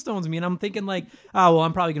tombstones me, and I'm thinking like, oh well,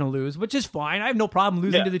 I'm probably gonna lose, which is fine. I have no problem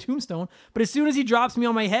losing to the tombstone. But as soon as he drops me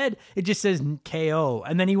on my head, it just says KO,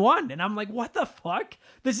 and then he won, and I'm like, what the fuck?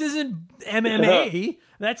 This isn't MMA.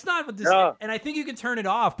 That's not what this. And I think you can turn it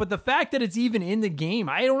off. But the fact that it's even in the game,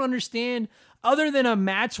 I don't understand. Other than a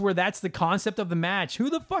match where that's the concept of the match,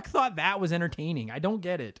 who the fuck thought that was entertaining? I don't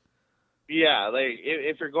get it. Yeah, like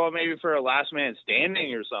if you're going maybe for a last man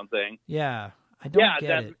standing or something. Yeah, I don't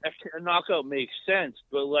get it. A knockout makes sense,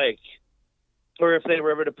 but like, or if they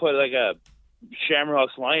were ever to put like a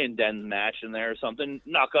Shamrock's Lion Den match in there or something,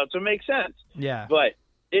 knockouts would make sense. Yeah, but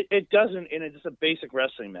it doesn't in just a basic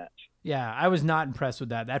wrestling match. Yeah, I was not impressed with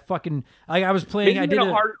that. That fucking like I was playing. Maybe I did a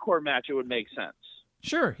hardcore match. It would make sense.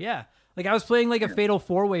 Sure, yeah. Like I was playing like a fatal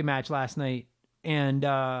 4-way match last night,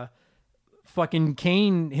 and fucking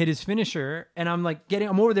Kane hit his finisher, and I'm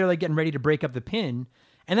over there like getting ready to break up the pin,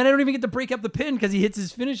 and then I don't even get to break up the pin because he hits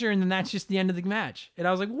his finisher, and then that's just the end of the match. And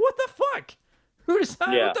I was like, what the fuck? Who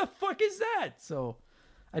decided? What the fuck is that? So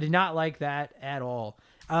I did not like that at all.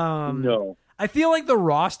 No. I feel like the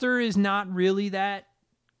roster is not really that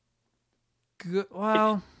good.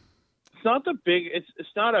 Well, it's not the big. It's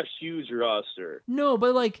not a huge roster. No,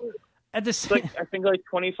 but like. At the same, I think like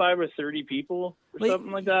 25 or 30 people or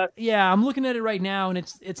something like that. Yeah, I'm looking at it right now, and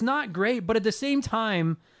it's not great. But at the same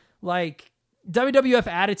time, like WWF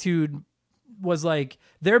Attitude was like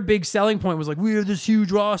their big selling point was like we have this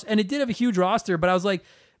huge roster, and it did have a huge roster. But I was like,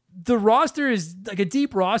 the roster is like a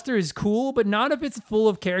deep roster is cool, but not if it's full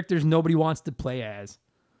of characters nobody wants to play as.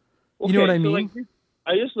 You know what I mean? Like,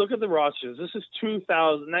 I just look at the rosters. This is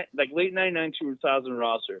 2000, like late 99, 2000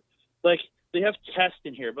 roster. Like they have Test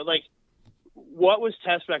in here, but like. What was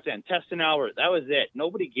Test back then? Test and Albert. That was it.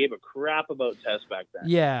 Nobody gave a crap about Test back then.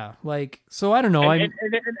 Yeah, like so. I don't know. And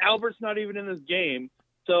Albert's not even in this game.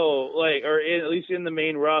 So like, or at least in the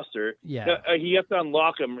main roster. Yeah. You have to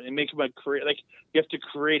unlock him and make him like you have to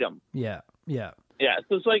create him. Yeah. Yeah.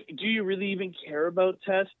 So it's like, do you really even care about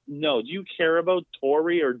Test? No. Do you care about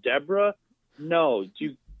Tori or Deborah? No. Do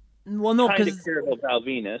you? Well, no, because care about Val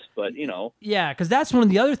Venus, but you know, yeah, because that's one of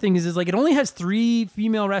the other things is like it only has 3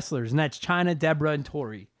 female wrestlers, and that's Chyna, Deborah, and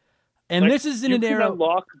Tori. And like, this is in an era. You can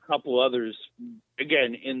unlock a couple others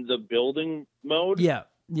again in the building mode. Yeah.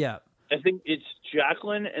 I think it's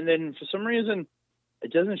Jacqueline, and then for some reason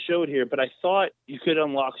it doesn't show it here, but I thought you could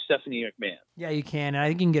unlock Stephanie McMahon. Yeah, you can, and I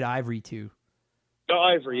think you can get Ivory too. Oh,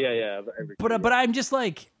 Ivory, yeah. Ivory but I'm just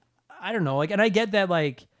like, I don't know, like, and I get that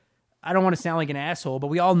like. I don't want to sound like an asshole, but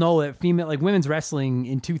we all know that women's wrestling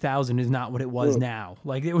in 2000 is not what it was now.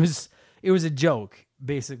 Like it was a joke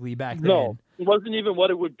basically back then. No, it wasn't even what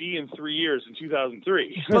it would be in 3 years in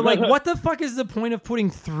 2003. But like, what the fuck is the point of putting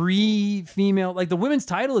 3 female? Like the women's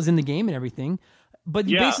title is in the game and everything, but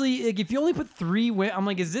you basically like if you only put 3 women, I'm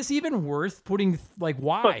like, is this even worth putting? Like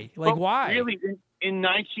why? Why? Really, in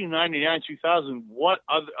 1999, 2000, what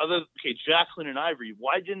other? Okay, Jacqueline and Ivory.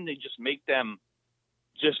 Why didn't they just make them?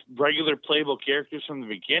 Just regular playable characters from the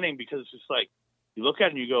beginning, because it's just like you look at it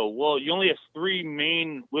and you go, well, you only have 3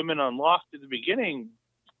 main women unlocked at the beginning.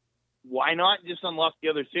 Why not just unlock the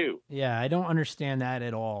other 2? Yeah, I don't understand that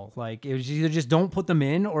at all. Like it was either just don't put them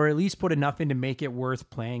in, or at least put enough in to make it worth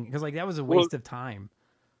playing. Because like that was a waste of time.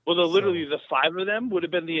 Well, literally the 5 of them would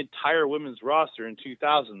have been the entire women's roster in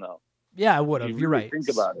 2000, though. Yeah, I would have. You're right. Think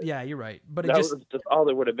about it. Yeah, you're right. But that's all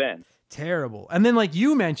there would have been. Terrible. And then like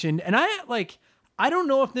you mentioned, and I don't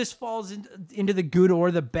know if this falls into the good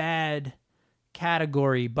or the bad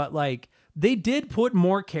category, but like they did put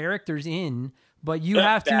more characters in, but you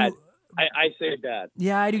have bad. to. I say bad.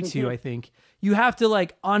 Yeah, I do too. I think you have to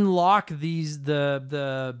like unlock these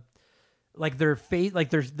the like their fate,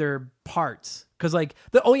 like their parts, because like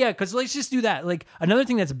because let's just do that. Like another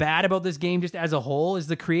thing that's bad about this game, just as a whole, is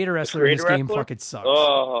the creator wrestler in this game fucking sucks.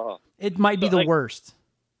 Oh, it might be the worst.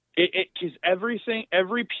 Because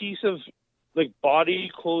every piece of like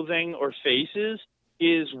body, clothing, or faces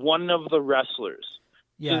is one of the wrestlers.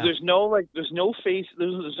 Yeah. So there's no face,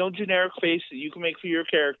 there's no generic face that you can make for your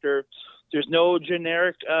character. There's no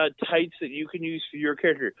generic tights that you can use for your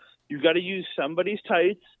character. You've got to use somebody's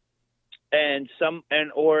tights and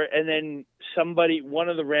then one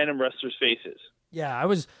of the random wrestlers' faces. Yeah,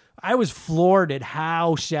 I was floored at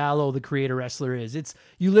how shallow the creator wrestler is.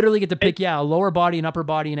 You literally get to pick a lower body, an upper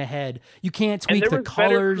body, and a head. You can't tweak the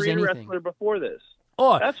colors, anything. Wrestler before this.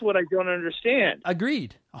 Oh, that's what I don't understand.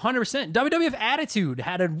 Agreed, 100%. WWF Attitude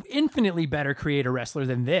had an infinitely better creator wrestler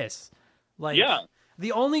than this. Like,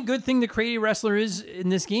 The only good thing to create a wrestler is in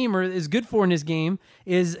this game, or is good for in this game,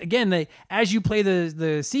 is again, as you play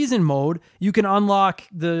the season mode, you can unlock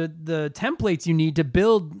the templates you need to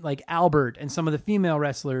build like Albert and some of the female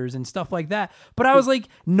wrestlers and stuff like that. But I was like,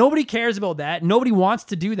 nobody cares about that. Nobody wants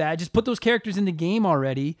to do that. Just put those characters in the game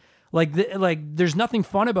already. Like there's nothing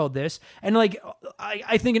fun about this. And like,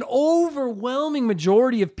 I think an overwhelming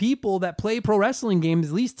majority of people that play pro wrestling games,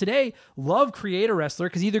 at least today, love Create a Wrestler,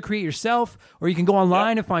 because either create yourself or you can go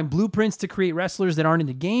online and find blueprints to create wrestlers that aren't in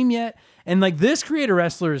the game yet. And like, this Create a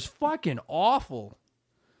Wrestler is fucking awful.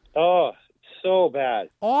 Oh, so bad.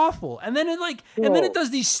 Awful. And then it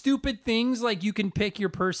does these stupid things like you can pick your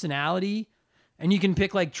personality. And you can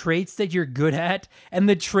pick like traits that you're good at. And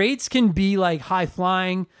the traits can be like high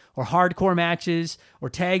flying or hardcore matches or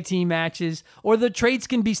tag team matches. Or the traits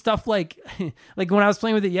can be stuff like when I was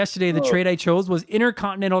playing with it yesterday, the trait I chose was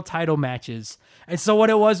intercontinental title matches. And so what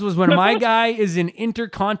it was when my guy is in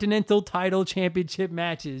intercontinental title championship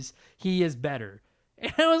matches, he is better.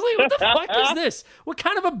 And I was like, what the fuck is this? What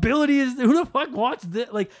kind of ability is this? Who the fuck wants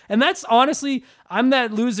this? Like, and that's honestly, I'm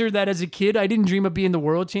that loser that as a kid, I didn't dream of being the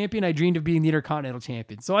world champion. I dreamed of being the Intercontinental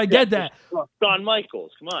champion. So I get that. Shawn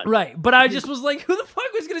Michaels, come on. Right. But I just was like, who the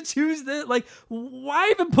fuck was going to choose this? Like, why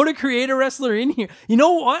even put a creator wrestler in here? You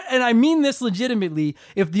know what? And I mean this legitimately.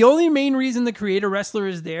 If the only main reason the creator wrestler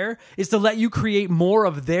is there is to let you create more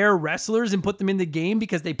of their wrestlers and put them in the game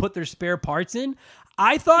because they put their spare parts in,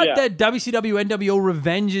 I thought that WCW NWO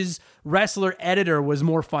Revenge's wrestler editor was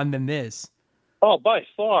more fun than this. Oh, by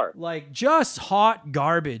far. Like, just hot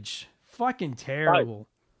garbage. Fucking terrible.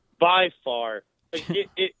 By far.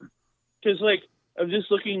 Because, like, I'm just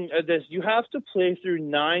looking at this. You have to play through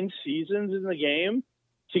 9 seasons in the game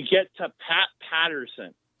to get to Pat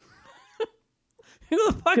Patterson.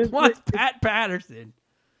 Who the fuck wants Pat Patterson?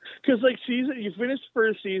 Because, like, you finish the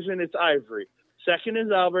first season, it's Ivory. Second is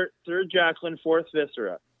Albert, third Jacqueline, fourth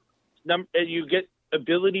Viscera. And you get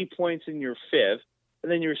ability points in your fifth,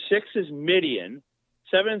 and then your sixth is Midian,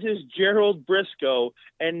 seventh is Gerald Briscoe,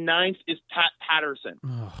 and ninth is Pat Patterson.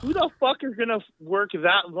 Who the fuck is going to work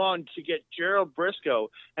that long to get Gerald Briscoe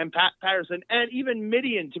and Pat Patterson and even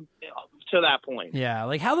Midian to that point? Yeah,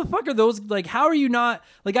 like how the fuck are those, like how are you not,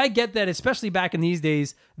 like I get that, especially back in these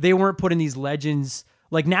days, they weren't putting these legends.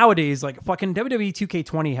 Like nowadays, like fucking WWE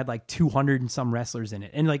 2K20 had like 200 and some wrestlers in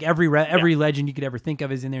it. And like every legend you could ever think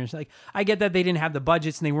of is in there. It's like, I get that they didn't have the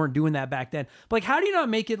budgets and they weren't doing that back then. But like, how do you not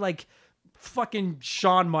make it like fucking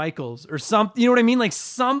Shawn Michaels or something? You know what I mean? Like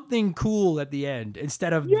something cool at the end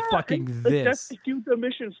instead of fucking this. That's a huge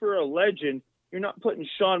omission for a legend. You're not putting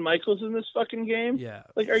Shawn Michaels in this fucking game? Yeah.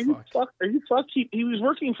 Like, are you fucked? He was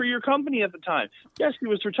working for your company at the time. Yes, he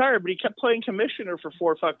was retired, but he kept playing commissioner for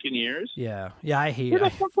 4 fucking years. Yeah. Yeah, I hate it. Where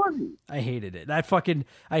the fuck was he? I hated it.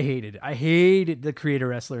 I hated the creator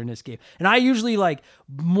wrestler in this game. And I usually like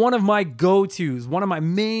one of my go-tos, one of my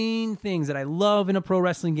main things that I love in a pro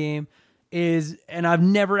wrestling game is, and I've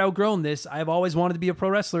never outgrown this, I've always wanted to be a pro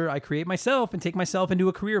wrestler. I create myself and take myself into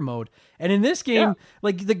a career mode. And in this game,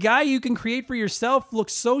 like the guy you can create for yourself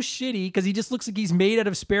looks so shitty because he just looks like he's made out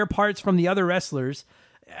of spare parts from the other wrestlers.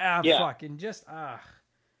 Fucking just,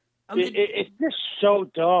 It's just so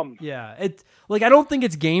dumb. Yeah. It's like, I don't think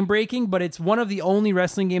it's game breaking, but it's one of the only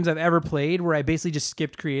wrestling games I've ever played where I basically just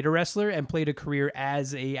skipped create a wrestler and played a career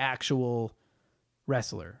as a actual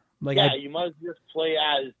wrestler. Like you might as just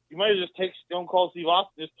take Stone Cold Steve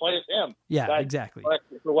Austin and just play as him. Yeah, exactly.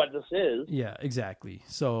 For what this is. Yeah, exactly.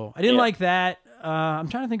 So I didn't like that. I'm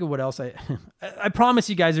trying to think of what else I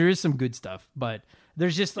promise you guys there is some good stuff, but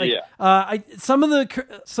there's just like some of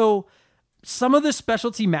the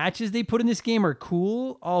specialty matches they put in this game are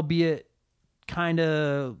cool, albeit kind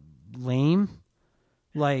of lame.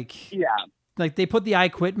 Like they put the I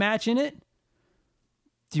Quit match in it.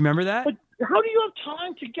 Do you remember that? But how do you have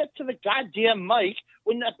time to get to the goddamn mic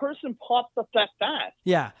when that person pops up that fast?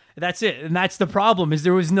 Yeah, that's it. And that's the problem is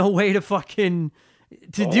there was no way to do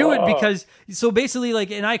it because so basically like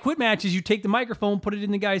in I Quit matches, you take the microphone, put it in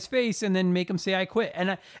the guy's face and then make him say I quit.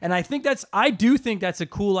 And I do think that's a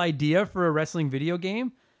cool idea for a wrestling video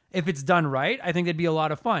game. If it's done right, I think that'd be a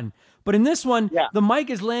lot of fun. But in this one, the mic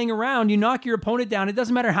is laying around. You knock your opponent down. It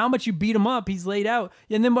doesn't matter how much you beat him up. He's laid out.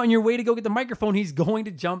 And then on your way to go get the microphone, he's going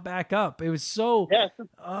to jump back up. It was so... Yes.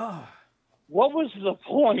 What was the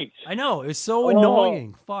point? I know. It was so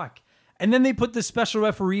annoying. Fuck. And then they put the special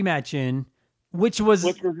referee match in, which was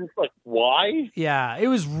just like, why? Yeah. It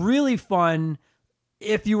was really fun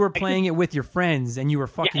if you were playing it with your friends and you were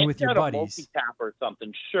fucking with your buddies. Multi-tap or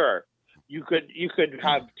something, sure. You could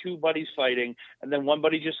have 2 buddies fighting, and then one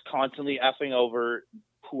buddy just constantly effing over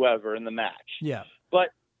whoever in the match. Yeah.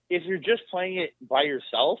 But if you're just playing it by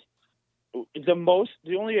yourself,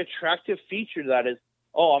 the only attractive feature to that is,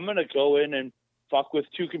 I'm going to go in and fuck with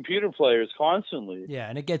 2 computer players constantly. Yeah,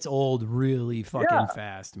 and it gets old really fucking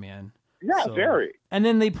fast, man. Yeah, very. And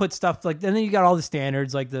then they put stuff like, and then you got all the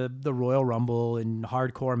standards like the Royal Rumble and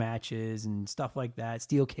hardcore matches and stuff like that,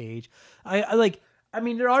 steel cage. I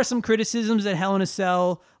mean, there are some criticisms that Hell in a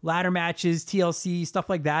Cell, ladder matches, TLC, stuff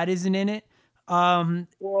like that isn't in it. I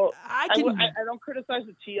don't criticize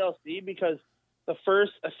the TLC because the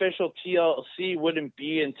first official TLC wouldn't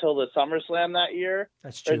be until the SummerSlam that year.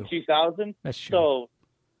 That's true. In 2000. That's true. So,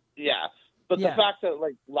 yeah. But the fact that,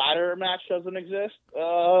 like, ladder match doesn't exist.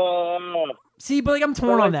 See, but, like, I'm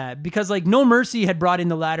torn on that because, like, No Mercy had brought in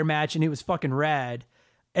the ladder match and it was fucking rad.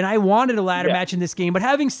 And I wanted a ladder match in this game. But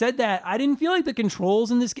having said that, I didn't feel like the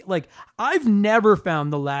controls in this game, like, I've never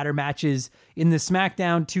found the ladder matches in the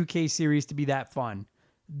SmackDown 2K series to be that fun.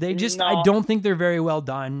 They just, I don't think they're very well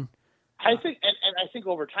done. I think, and I think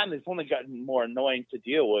over time they've only gotten more annoying to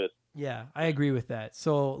deal with. Yeah, I agree with that.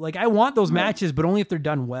 So, like, I want those matches, but only if they're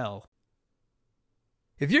done well.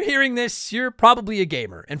 If you're hearing this, you're probably a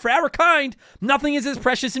gamer. And for our kind, nothing is as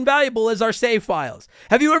precious and valuable as our save files.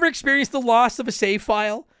 Have you ever experienced the loss of a save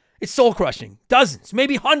file? It's soul-crushing. Dozens,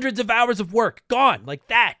 maybe hundreds of hours of work gone like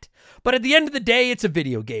that. But at the end of the day, it's a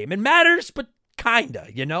video game. It matters, but kinda,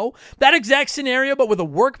 you know? That exact scenario, but with a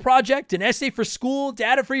work project, an essay for school,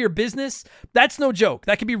 data for your business, that's no joke.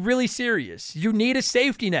 That can be really serious. You need a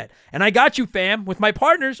safety net. And I got you, fam, with my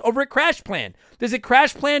partners over at CrashPlan. Visit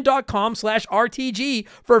CrashPlan.com/RTG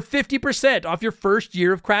for 50% off your first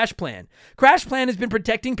year of CrashPlan. CrashPlan has been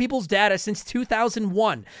protecting people's data since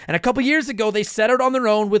 2001. And a couple years ago, they set out on their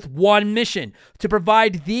own with one mission: to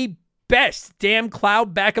provide the best damn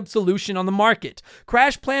cloud backup solution on the market.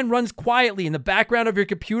 CrashPlan runs quietly in the background of your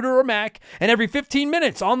computer or Mac, and every 15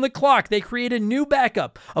 minutes on the clock, they create a new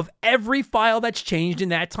backup of every file that's changed in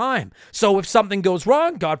that time. So if something goes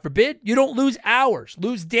wrong, God forbid, you don't lose hours,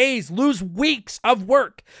 lose days, lose weeks of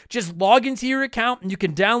work. Just log into your account and you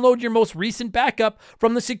can download your most recent backup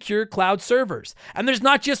from the secure cloud servers. And there's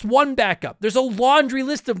not just one backup. There's a laundry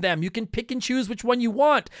list of them. You can pick and choose which one you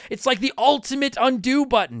want. It's like the ultimate undo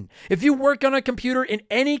button. If you work on a computer in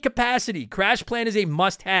any capacity, CrashPlan is a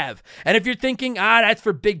must-have. And if you're thinking, that's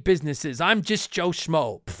for big businesses, I'm just Joe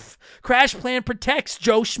Schmo. CrashPlan protects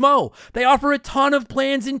Joe Schmo. They offer a ton of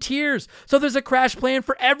plans and tiers. So there's a CrashPlan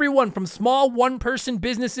for everyone, from small one-person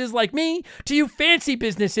businesses like me to you fancy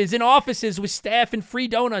businesses in offices with staff and free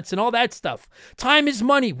donuts and all that stuff. Time is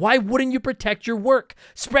money. Why wouldn't you protect your work?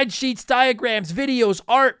 Spreadsheets, diagrams, videos,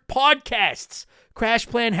 art, podcasts.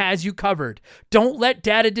 CrashPlan has you covered. Don't let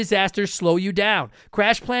data disasters slow you down.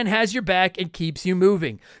 CrashPlan has your back and keeps you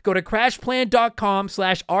moving. Go to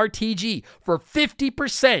CrashPlan.com/RTG for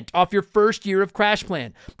 50% off your first year of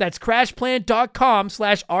CrashPlan. That's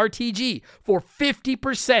CrashPlan.com/RTG for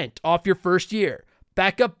 50% off your first year.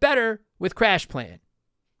 Back up better with CrashPlan.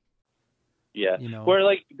 Yeah. Where,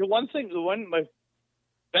 like, my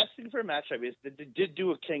best thing for a matchup is that they did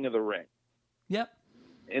do a King of the Ring. Yep.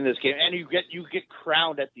 In this game, and you get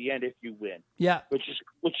crowned at the end if you win. Yeah, which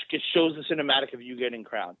shows the cinematic of you getting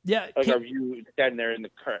crowned. Yeah, like of you standing there in the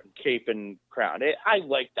cape and crowned. I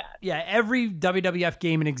like that. Yeah, every WWF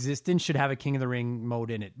game in existence should have a King of the Ring mode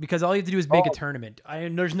in it because all you have to do is make a tournament.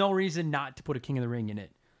 There's no reason not to put a King of the Ring in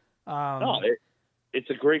it. It's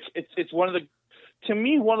a great. It's one of the, to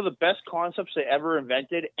me, one of the best concepts they ever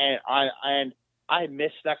invented, and I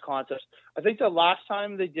miss that concept. I think the last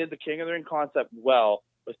time they did the King of the Ring concept well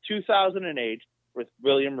was 2008 with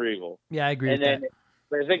William Regal. Yeah, I agree with that.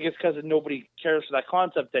 But I think it's because nobody cares for that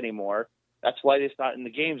concept anymore. That's why it's not in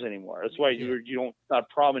the games anymore. That's why you don't not a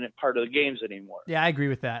prominent part of the games anymore. Yeah, I agree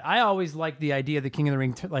with that. I always liked the idea of the King of the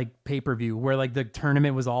Ring pay-per-view where like the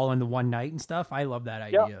tournament was all in the one night and stuff. I love that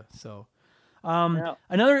idea. Yeah. So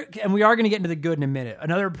another, and we are going to get into the good in a minute.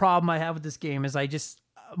 Another problem I have with this game is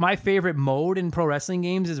my favorite mode in pro wrestling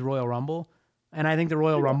games is Royal Rumble. And I think the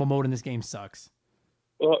Royal Rumble mode in this game sucks.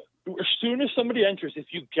 Well, as soon as somebody enters, if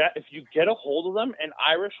you get a hold of them and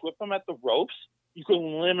Irish whip them at the ropes, you can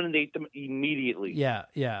eliminate them immediately. Yeah.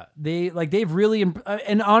 They've really,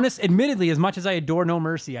 admittedly, as much as I adore No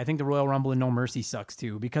Mercy, I think the Royal Rumble and No Mercy sucks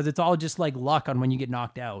too, because it's all just like luck on when you get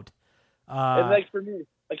knocked out. And like for me,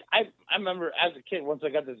 like I remember as a kid, once I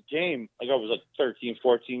got this game, like I was like 13,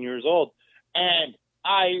 14 years old, and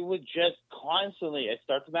I would just constantly, I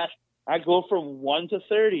start the match, I go from 1 to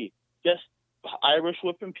 30, just Irish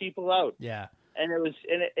whipping people out. Yeah. And it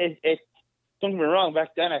don't get me wrong,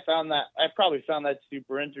 back then I probably found that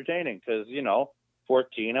super entertaining because,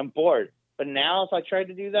 14, I'm bored. But now if I tried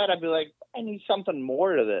to do that, I'd be like, I need something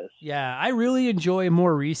more to this. Yeah, I really enjoy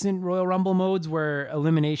more recent Royal Rumble modes where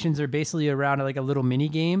eliminations are basically around like a little mini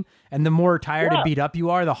game, and the more tired and beat up you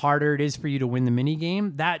are, the harder it is for you to win the mini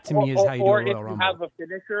game. That to me is how you do a Royal Rumble. Or if you have a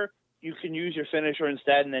finisher, you can use your finisher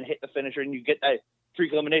instead and then hit the finisher and you get that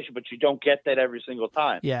freak elimination, but you don't get that every single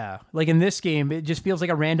time. Yeah, like in this game, it just feels like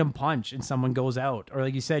a random punch and someone goes out. Or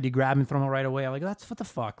like you said, you grab and throw them right away. I'm like, that's what the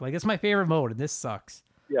fuck? Like, that's my favorite mode, and this sucks.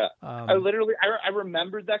 Yeah, I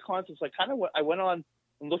remembered that concept. Like, I went on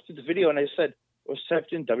and looked at the video, and I said, "Was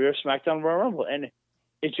typed in WWF SmackDown Royal Rumble," and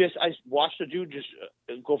I watched the dude just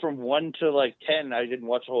go from 1 to like 10. I didn't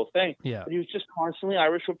watch the whole thing. Yeah, but he was just constantly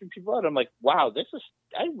Irish whipping people out. I'm like, wow,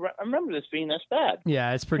 I remember this being this bad.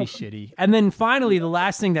 Yeah, it's pretty shitty. And then finally, the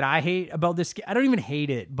last thing that I hate about this, I don't even hate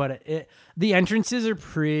it, but the entrances are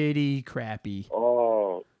pretty crappy.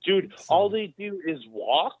 Oh, dude, all they do is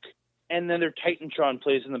walk. And then their Titantron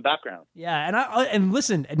plays in the background. Yeah, and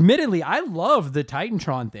listen, admittedly, I love the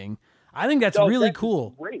Titantron thing. I think that's really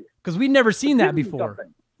cool because we'd never seen that before.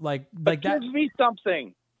 Like that. Give me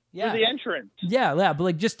something. Yeah, for the entrance. Yeah, but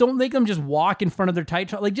like, just don't make them just walk in front of their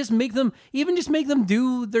Titantron. Like, just make them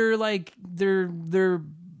do their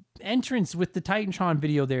entrance with the Titantron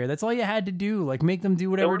video there. That's all you had to do. Like, make them do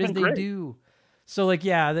whatever it is they do. So like,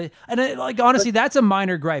 yeah, honestly, that's a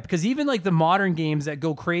minor gripe because even like the modern games that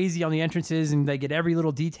go crazy on the entrances and they get every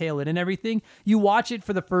little detail in and everything, you watch it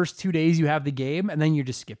for the first 2 days you have the game and then you're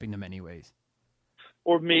just skipping them anyways.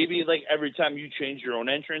 Or maybe like every time you change your own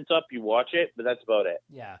entrance up, you watch it, but that's about it.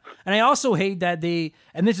 Yeah. And I also hate that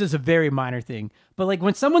and this is a very minor thing, but like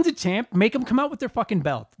when someone's a champ, make them come out with their fucking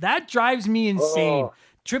belt. That drives me insane. Oh.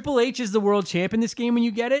 Triple H is the world champ in this game when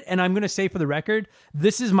you get it, and I'm going to say for the record,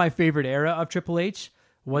 this is my favorite era of Triple H,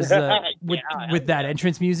 was with that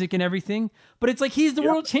entrance music and everything. But it's like he's the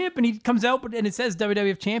world champ, and he comes out and it says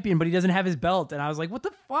WWF champion, but he doesn't have his belt. And I was like, what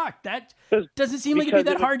the fuck? That doesn't seem like it'd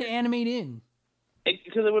be that hard to animate in.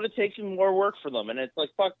 Because it would have taken more work for them, and it's like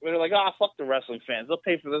fuck. They're like, fuck the wrestling fans. They'll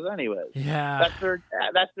pay for this anyway. Yeah,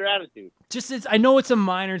 that's their attitude. I know it's a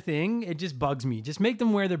minor thing. It just bugs me. Just make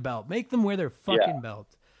them wear their belt. Make them wear their fucking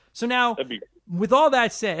belt. So now, with all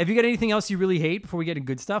that said, have you got anything else you really hate before we get into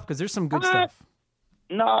good stuff? Because there's some good stuff.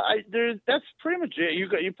 No, that's pretty much it.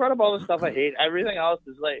 You brought up all the stuff I hate. Everything else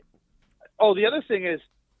is like, the other thing is,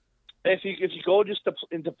 if you go just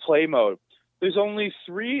into play mode. There's only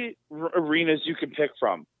 3 arenas you can pick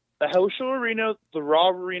from: the House Show Arena, the Raw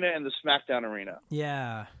Arena, and the SmackDown Arena.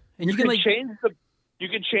 Yeah, and you can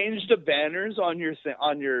change the banners on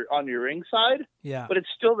your ring side. Yeah, but it's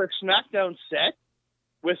still the SmackDown set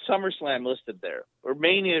with SummerSlam listed there or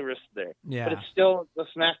Mania listed there. Yeah, but it's still the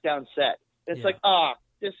SmackDown set. It's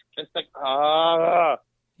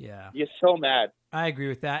yeah, you're so mad. I agree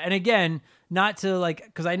with that. And again, not to like,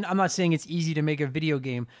 because I'm not saying it's easy to make a video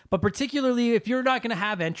game, but particularly if you're not going to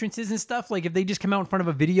have entrances and stuff, like if they just come out in front of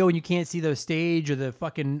a video and you can't see the stage or the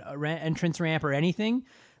fucking entrance ramp or anything,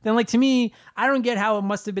 then like to me, I don't get how it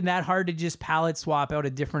must have been that hard to just palette swap out a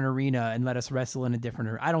different arena and let us wrestle in a different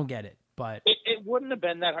arena. I don't get it, but it wouldn't have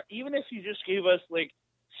been that hard. Even if you just gave us like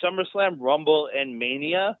SummerSlam, Rumble, and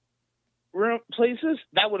Mania places,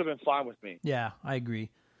 that would have been fine with me. Yeah, I agree.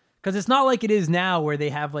 Because it's not like it is now where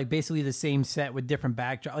they have like basically the same set with different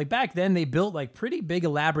backdrop. Like back then they built like pretty big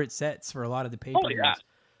elaborate sets for a lot of the pay-per-views. Oh yeah.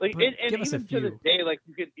 Like and even to this day, like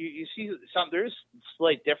you see there's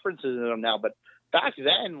slight differences in them now, but back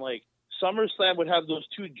then, like SummerSlam would have those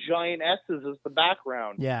 2 giant S's as the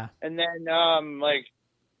background. Yeah. And then like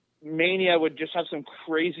Mania would just have some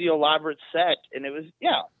crazy elaborate set, and it was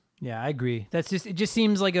Yeah, I agree. It just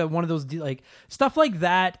seems like one of those like stuff like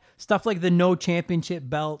that, stuff like the no championship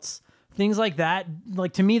belts, things like that.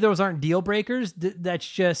 Like to me, those aren't deal breakers. That's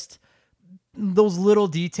just those little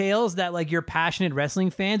details that like your passionate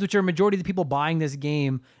wrestling fans, which are a majority of the people buying this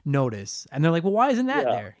game, notice. And they're like, well, why isn't that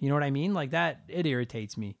there? You know what I mean? Like that, it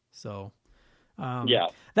irritates me. So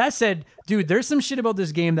that said, dude, there's some shit about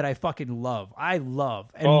this game that I fucking love. I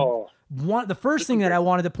love. And the first thing that I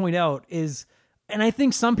wanted to point out is, and I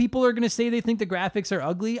think some people are going to say they think the graphics are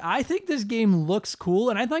ugly. I think this game looks cool,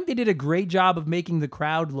 and I think they did a great job of making the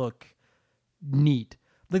crowd look neat.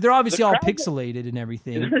 Like they're obviously all pixelated and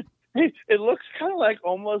everything. It looks kind of like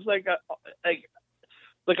almost like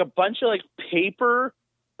a bunch of like paper,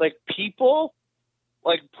 like people,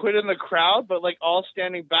 like put in the crowd, but like all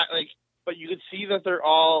standing back, like. But you could see that they're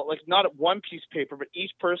all like not one piece of paper, but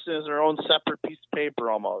each person is their own separate piece of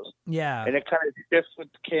paper almost. Yeah, and it kind of shifts with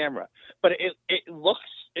the camera. But it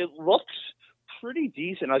looks pretty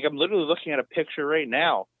decent. Like I'm literally looking at a picture right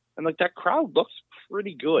now, and like that crowd looks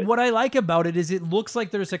pretty good. What I like about it is it looks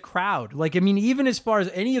like there's a crowd. Like, I mean, even as far as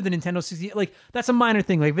any of the Nintendo 60, like that's a minor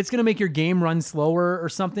thing. Like if it's going to make your game run slower or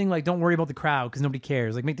something, like don't worry about the crowd because nobody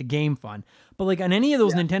cares. Like make the game fun. But like on any of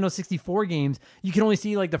those Nintendo 64 games, you can only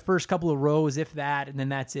see like the first couple of rows, if that, and then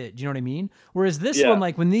that's it. Do you know what I mean? Whereas this one,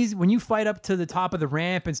 like when you fight up to the top of the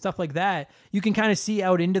ramp and stuff like that, you can kind of see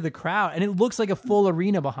out into the crowd and it looks like a full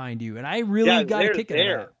arena behind you. And I really got a kick out of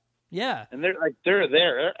that. Yeah. And they're there.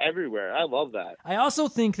 They're everywhere. I love that. I also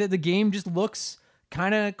think that the game just looks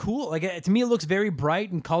kind of cool. Like to me, it looks very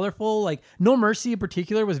bright and colorful. Like No Mercy in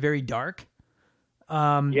particular was very dark.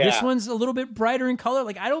 This one's a little bit brighter in color.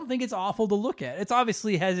 Like I don't think it's awful to look at. It's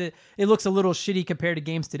obviously it looks a little shitty compared to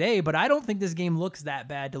games today, but I don't think this game looks that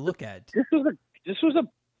bad to look at. This was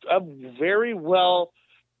a very well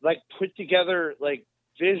like put together like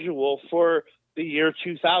visual for the year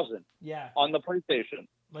 2000. Yeah. On the PlayStation.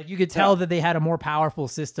 Like you could tell that they had a more powerful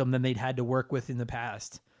system than they'd had to work with in the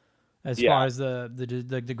past, as far as the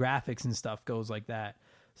graphics and stuff goes like that.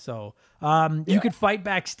 So you could fight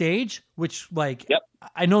backstage, which like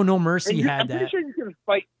I know No Mercy had that. I'm pretty sure you can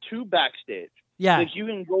fight two backstage. Yeah, like you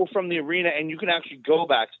can go from the arena and you can actually go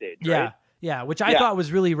backstage. Right? Yeah, which I thought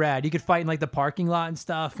was really rad. You could fight in like the parking lot and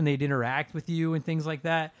stuff, and they'd interact with you and things like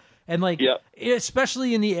that. And like,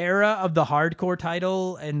 especially in the era of the hardcore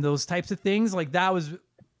title and those types of things, like that was.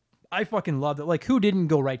 I fucking loved it. Like, who didn't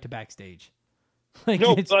go right to backstage? Like,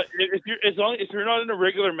 no, but if you're not in a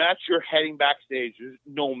regular match, you're heading backstage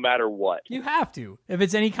no matter what. You have to. If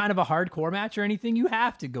it's any kind of a hardcore match or anything, you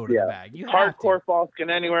have to go to the bag. You hardcore, Falcon,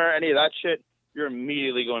 anywhere, any of that shit, you're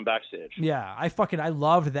immediately going backstage. Yeah, I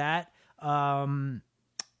loved that.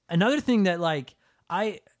 Another thing that like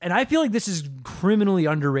I feel like this is criminally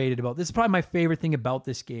underrated about this is probably my favorite thing about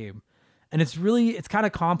this game, and it's kind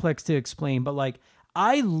of complex to explain, but like.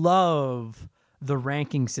 I love the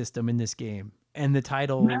ranking system in this game and the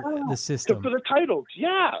title, the system. For the titles,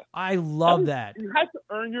 I love that. You had to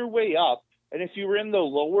earn your way up, and if you were in the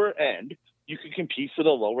lower end, you could compete for the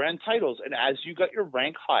lower end titles. And as you got your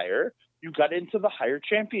rank higher, you got into the higher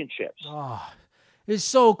championships. Oh, it's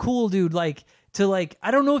so cool, dude. Like I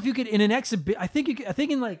don't know if you could in an exhibition. I think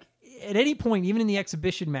in like at any point, even in the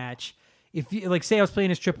exhibition match. If you like, say I was playing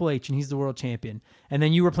as Triple H and he's the world champion, and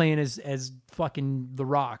then you were playing as fucking The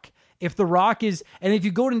Rock. If The Rock is, and if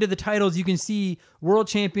you go into the titles, you can see world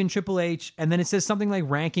champion Triple H, and then it says something like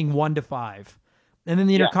ranking 1 to 5, and then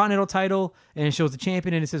the Intercontinental title, and it shows the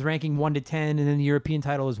champion, and it says ranking 1 to 10, and then the European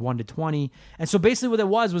title is 1 to 20. And so basically, what it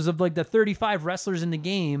was of like the 35 wrestlers in the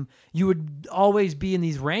game, you would always be in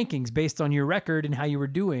these rankings based on your record and how you were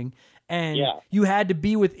doing. And you had to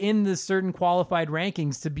be within the certain qualified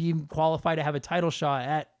rankings to be qualified to have a title shot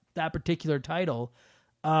at that particular title.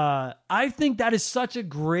 I think that is such a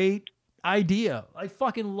great idea. I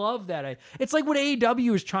fucking love that. It's like what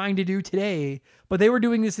AEW is trying to do today, but they were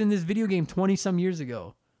doing this in this video game 20 some years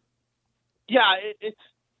ago. Yeah, it's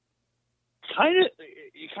kind of,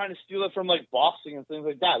 you kind of steal it from like boxing and things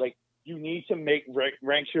like that. Like you need to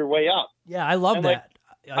rank your way up. Yeah, I love that.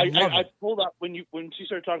 I pulled up when she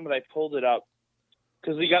started talking about it, I pulled it up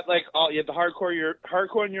because we got like you have the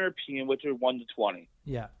hardcore and European, which are 1 to 20.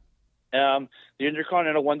 Yeah. The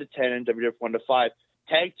Intercontinental 1 to 10 and WWF 1 to 5.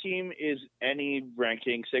 Tag team is any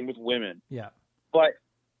ranking. Same with women. Yeah. But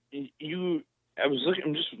I'm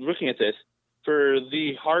just looking at this for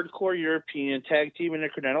the hardcore European tag team and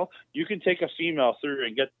Intercontinental. You can take a female through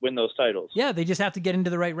and win those titles. Yeah, they just have to get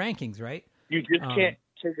into the right rankings, right? You just can't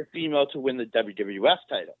take a female to win the WWF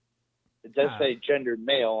title. It does say gendered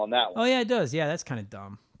male on that one. Oh yeah, it does. Yeah, that's kind of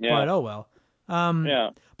dumb. Yeah. But oh well.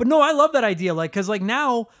 But no, I love that idea. Like, cause like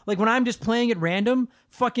now, like when I'm just playing at random,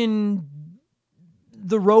 fucking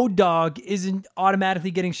the Road Dogg isn't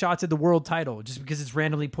automatically getting shots at the world title just because it's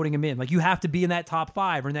randomly putting him in. Like you have to be in that top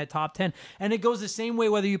 5 or in that top 10. And it goes the same way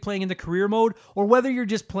whether you're playing in the career mode or whether you're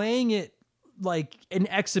just playing it like an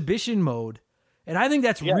exhibition mode. And I think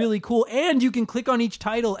that's really cool. And you can click on each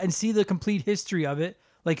title and see the complete history of it,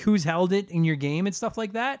 like who's held it in your game and stuff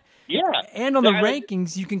like that. Yeah. And on the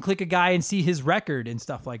rankings, you can click a guy and see his record and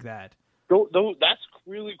stuff like that. That's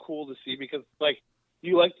really cool to see because like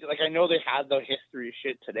I know they had the history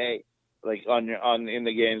shit today, like in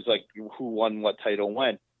the games, like who won what title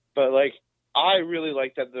when. But like I really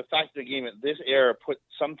like that the fact that the game at this era put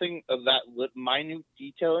something of that minute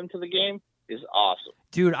detail into the game is awesome.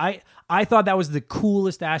 Dude, I thought that was the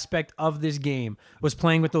coolest aspect of this game was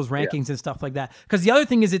playing with those rankings and stuff like that. Because the other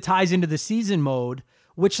thing is it ties into the season mode,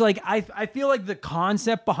 which like I feel like the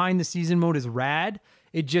concept behind the season mode is rad.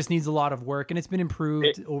 It just needs a lot of work, and it's been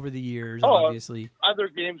improved over the years, obviously. Other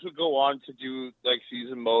games would go on to do like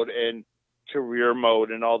season mode and career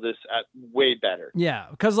mode and all this way better. Yeah,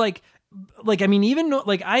 because I mean, even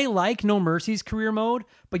I like No Mercy's career mode,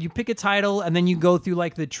 but you pick a title and then you go through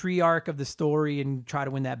like the tree arc of the story and try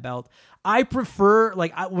to win that belt. I prefer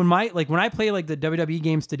when I play like the WWE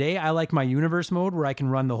games today, I like my universe mode where I can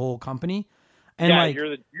run the whole company. And yeah,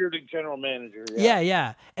 you're the general manager.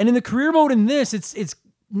 Yeah. And in the career mode in this, it's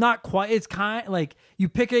not quite. It's kind of like you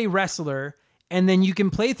pick a wrestler and then you can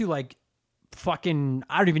play through like fucking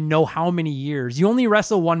I don't even know how many years. You only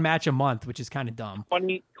wrestle one match a month, which is kind of dumb.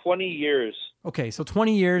 20 years. Okay, so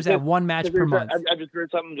 20 years at one match per month. I just heard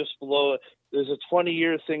something just below. There's a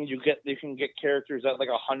 20-year thing you can get characters at like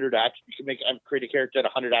 100 attributes. You can create a character at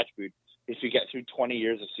 100 attributes if you get through 20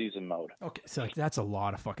 years of season mode. Okay, so like that's a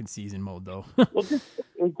lot of fucking season mode though. Well, just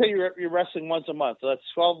say you're wrestling once a month, so that's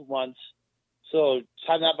 12 months. So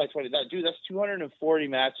time that by 20. That's 240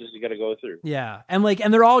 matches you got to go through. Yeah, and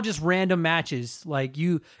they're all just random matches.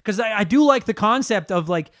 Because I do like the concept of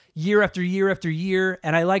like year after year after year,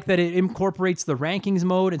 and I like that it incorporates the rankings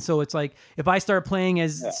mode. And so it's like if I start playing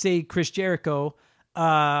as say Chris Jericho,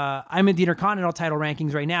 I'm in the Intercontinental title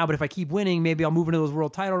rankings right now, but if I keep winning, maybe I'll move into those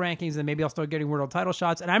world title rankings and maybe I'll start getting world title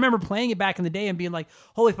shots. And I remember playing it back in the day and being like,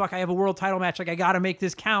 holy fuck, I have a world title match. Like I got to make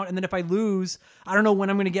this count. And then if I lose, I don't know when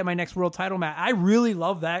I'm going to get my next world title match. I really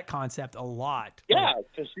love that concept a lot. Yeah.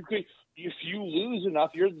 Because if you lose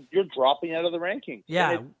enough, you're dropping out of the rankings.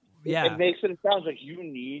 Yeah. It makes it sound like you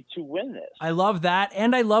need to win this. I love that.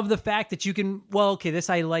 And I love the fact that you can, this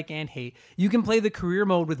I like and hate. You can play the career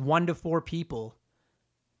mode with 1 to 4 people.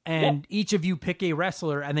 And each of you pick a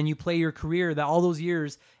wrestler, and then you play your career all those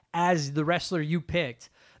years as the wrestler you picked.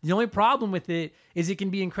 The only problem with it is it can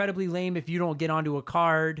be incredibly lame if you don't get onto a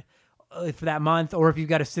card for that month, or if you've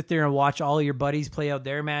got to sit there and watch all of your buddies play out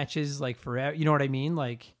their matches like forever. You know what I mean?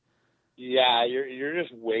 Yeah, you're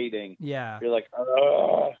just waiting. Yeah, you're like,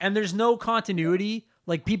 ugh. And there's no continuity.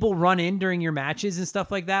 Like people run in during your matches and stuff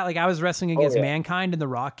like that. Like I was wrestling against Mankind, and The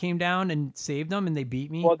Rock came down and saved them, and they beat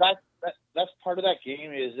me. Well, that's part of that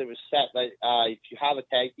game is it was set that if you have a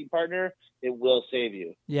tag team partner, it will save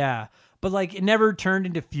you. Yeah, but it never turned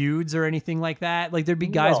into feuds or anything like that. Like there'd be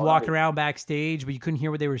guys walking around backstage, but you couldn't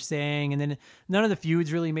hear what they were saying, and then none of the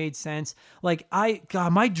feuds really made sense.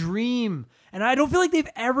 My dream, and I don't feel like they've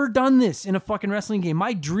ever done this in a fucking wrestling game.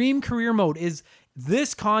 My dream career mode is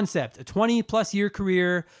this concept, a 20-plus year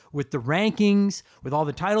career with the rankings, with all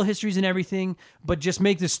the title histories and everything, but just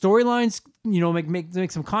make the storylines,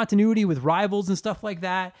 make some continuity with rivals and stuff like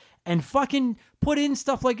that, and fucking put in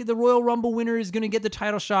stuff like the Royal Rumble winner is going to get the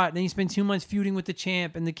title shot, and then you spend 2 months feuding with the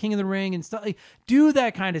champ and the King of the Ring and stuff. Do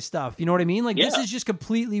that kind of stuff. You know what I mean? This is just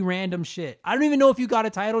completely random shit. I don't even know if you got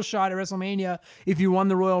a title shot at WrestleMania if you won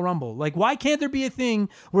the Royal Rumble. Why can't there be a thing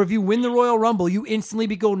where if you win the Royal Rumble, you instantly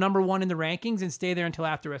go number 1 in the rankings and stay there until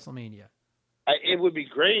after WrestleMania? It would be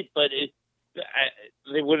great, but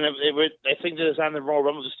they wouldn't have. I think they designed the Royal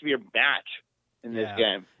Rumble just to be a match in this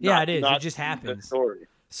game. Yeah, it is. It just happens. Story.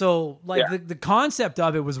 So, the concept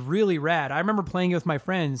of it was really rad. I remember playing it with my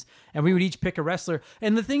friends, and we would each pick a wrestler.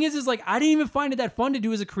 And the thing is I didn't even find it that fun to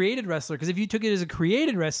do as a created wrestler, because if you took it as a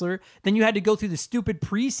created wrestler, then you had to go through the stupid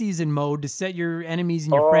preseason mode to set your enemies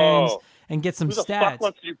and your friends and get some stats. Who the fuck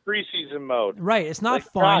wants to do preseason mode? Right, it's not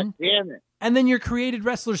fun. God damn it. And then your created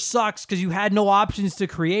wrestler sucks because you had no options to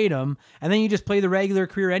create them, and then you just play the regular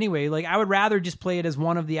career anyway. I would rather just play it as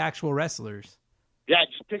one of the actual wrestlers. Yeah,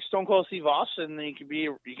 just pick Stone Cold Steve Austin, and then you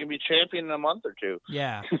can be champion in a month or two.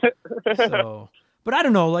 Yeah. So, but I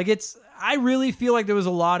don't know. I really feel like there was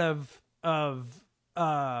a lot of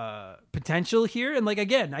potential here, and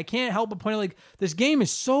again, I can't help but point out this game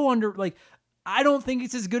is so under. I don't think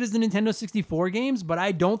it's as good as the Nintendo 64 games, but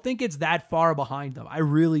I don't think it's that far behind them. I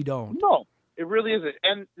really don't. No, it really isn't.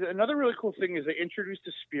 And another really cool thing is they introduced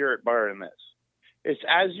a spirit bar in this. It's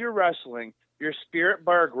as you're wrestling, your spirit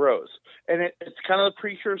bar grows. And it's kind of the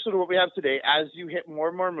precursor to what we have today. As you hit more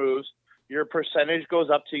and more moves, your percentage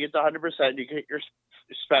goes up to you get to 100%. You can hit your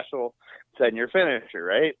special, then your finisher,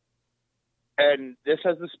 right? And this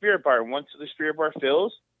has the spirit bar. And once the spirit bar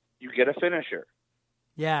fills, you get a finisher.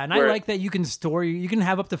 Yeah, and I like that you can store. You can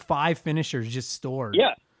have up to 5 finishers just stored.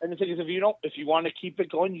 Yeah, and the thing is, if you want to keep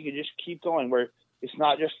it going, you can just keep going. Where it's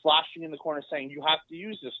not just flashing in the corner saying you have to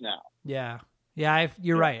use this now. Yeah.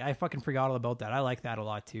 You're right. I fucking forgot all about that. I like that a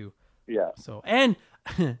lot too. Yeah. So, and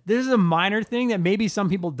this is a minor thing that maybe some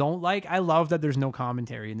people don't like. I love that there's no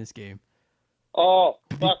commentary in this game. Oh,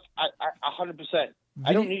 fuck! 100%.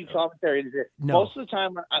 I don't need commentary. No. Most of the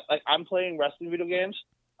time, I'm playing wrestling video games.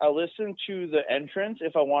 I listen to the entrance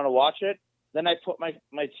if I want to watch it. Then I put my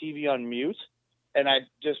TV on mute, and I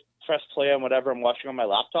just press play on whatever I'm watching on my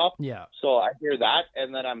laptop. Yeah. So I hear that,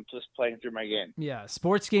 and then I'm just playing through my game. Yeah,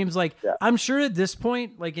 sports games, like, I'm sure at this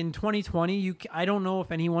point, like in 2020, I don't know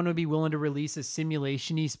if anyone would be willing to release a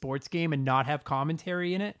simulation-y sports game and not have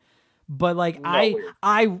commentary in it. But like,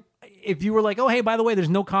 if you were like, oh, hey, by the way, there's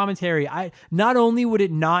no commentary, not only would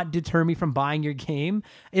it not deter me from buying your game,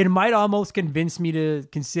 it might almost convince me to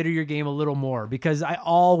consider your game a little more, because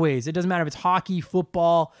it doesn't matter if it's hockey,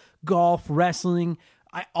 football, golf, wrestling,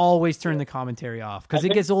 I always turn the commentary off because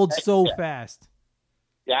it gets old so fast.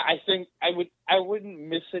 Yeah, I think I wouldn't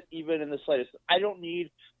miss it even in the slightest. I don't need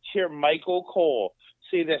to hear Michael Cole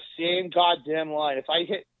say the same goddamn line. If I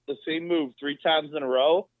hit the same move 3 times in a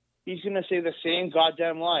row, he's going to say the same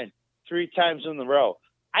goddamn line 3 times in a row.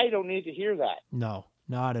 I don't need to hear that. No,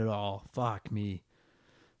 not at all. Fuck me.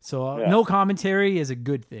 So no commentary is a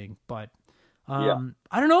good thing, but I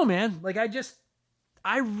don't know, man. Like,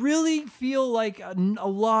 I really feel like a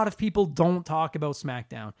lot of people don't talk about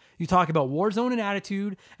SmackDown. You talk about Warzone and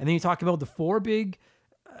Attitude, and then you talk about the 4 big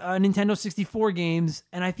Nintendo 64 games,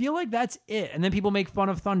 and I feel like that's it. And then people make fun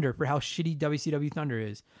of Thunder for how shitty WCW Thunder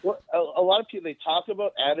is. Well, a lot of people, they talk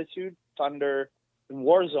about Attitude, Thunder, and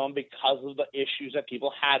Warzone because of the issues that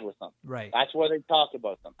people had with them. Right. That's why they talk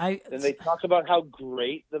about them. And they talk about how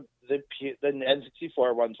great the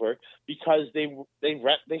N64 ones were because they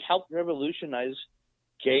helped revolutionize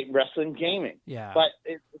wrestling gaming. Yeah. But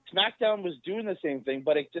SmackDown was doing the same thing,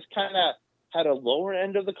 but it just kind of had a lower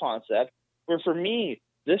end of the concept, where for me,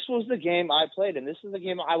 this was the game I played, and this is the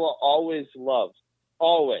game I will always love.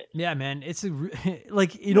 Always. Yeah, man. It's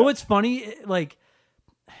like, you know what's funny? Like,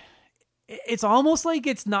 it's almost like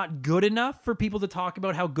it's not good enough for people to talk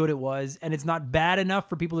about how good it was, and it's not bad enough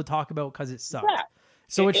for people to talk about because it sucked. Yeah.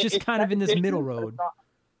 So it's just kind of in this middle road.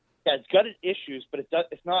 It's got issues, but it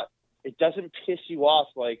doesn't piss you off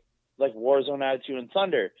like Warzone, Attitude, and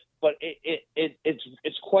Thunder. But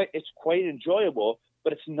it's quite enjoyable.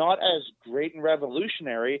 But it's not as great and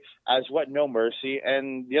revolutionary as what No Mercy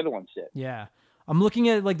and the other oones did. Yeah, I'm looking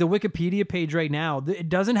at like the Wikipedia page right now. It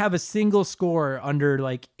doesn't have a single score under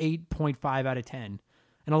like 8.5 out of 10,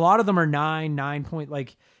 and a lot of them are 9 point.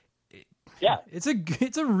 Like, yeah, it's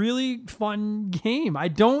a really fun game. I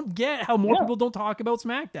don't get how more people don't talk about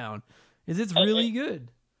SmackDown. It's really good.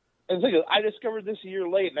 And the thing is, I discovered this a year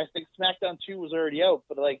late, and I think SmackDown 2 was already out,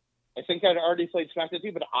 but like, I think I'd already played SmackDown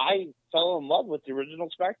 2, but I fell in love with the original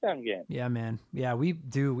SmackDown game. Yeah, man. Yeah, we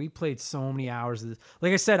do. We played so many hours of this.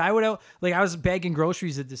 Like I said, I was bagging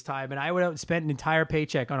groceries at this time, and I would have spent an entire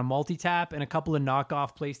paycheck on a multi-tap and a couple of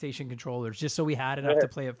knockoff PlayStation controllers just so we had enough to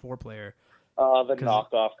play at 4-player. The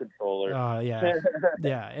knockoff controller. Yeah.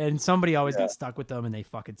 Yeah, and somebody always got stuck with them, and they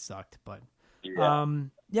fucking sucked. But, I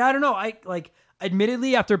don't know.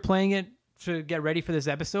 Admittedly, after playing it to get ready for this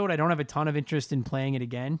episode, I don't have a ton of interest in playing it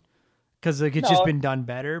again. Because like it's just been done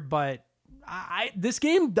better, but this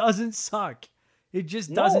game doesn't suck. It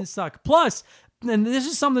just doesn't suck. Plus, and this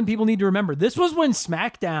is something people need to remember. This was when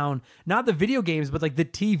SmackDown, not the video games, but like the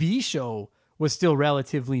TV show, was still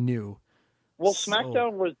relatively new. Well,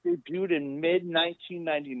 SmackDown was debuted in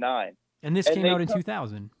mid-1999, and this came out in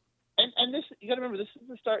 2000. And this, you got to remember, this is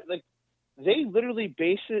the start. Like, they literally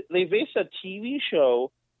based a TV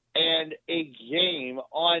show and a game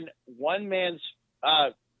on one man's.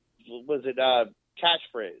 Was it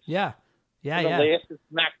catchphrase? Yeah. The latest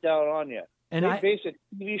SmackDown on you. And they based a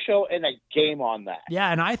TV show and a game on that.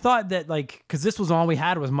 Yeah, and I thought that, like, because this was all we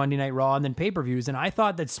had was Monday Night Raw and then pay-per-views, and I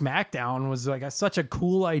thought that SmackDown was like such a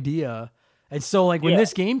cool idea. And so, like, when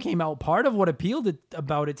this game came out, part of what appealed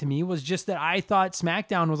about it to me was just that I thought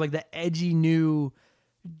SmackDown was like the edgy new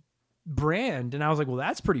brand, and I was like, well,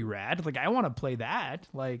 that's pretty rad. Like, I want to play that.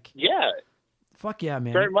 Like, fuck yeah,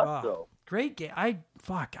 man. Very much so. Great game. I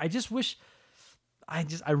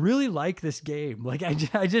really like this game. Like,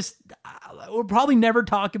 we'll probably never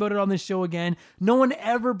talk about it on this show again. No one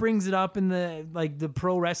ever brings it up in the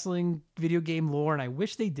pro wrestling video game lore, and I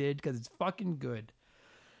wish they did because it's fucking good.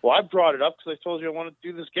 Well, I brought it up because I told you I wanted to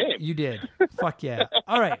do this game. You did. Fuck yeah.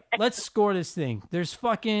 All right, let's score this thing. There's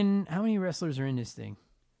fucking, how many wrestlers are in this thing?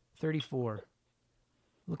 34.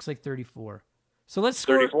 Looks like 34. So let's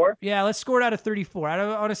score. 34? Yeah, let's score it out of 34.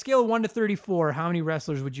 On a scale of 1 to 34, how many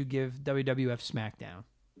wrestlers would you give WWF SmackDown?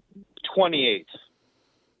 28.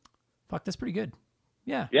 Fuck, that's pretty good.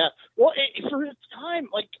 Yeah. Yeah. Well, for its time,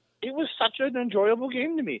 like, it was such an enjoyable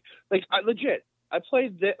game to me. Like, I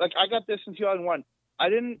played this, like, I got this in 2001. I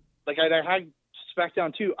didn't, like, I had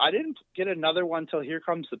SmackDown 2. I didn't get another one until Here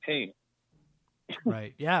Comes the Pain.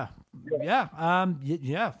 Right. Yeah.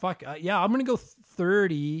 Yeah. Fuck. I'm going to go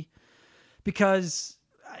 30. Because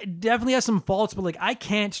it definitely has some faults, but like I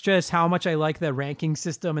can't stress how much I like the ranking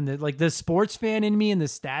system, and the sports fan in me and the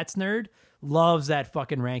stats nerd loves that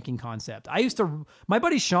fucking ranking concept. My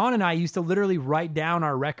buddy Sean and I used to literally write down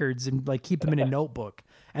our records and like keep them in a notebook.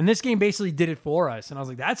 And this game basically did it for us. And I was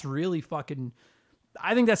like, that's really fucking,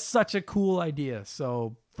 I think that's such a cool idea.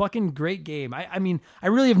 So fucking great game. I mean, I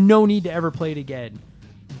really have no need to ever play it again,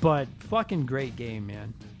 but fucking great game,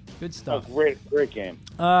 man. Good stuff. Oh, great game.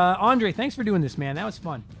 Andre, thanks for doing this, man. That was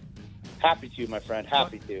fun. Happy to, my friend.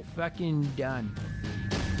 Happy to. Fucking done.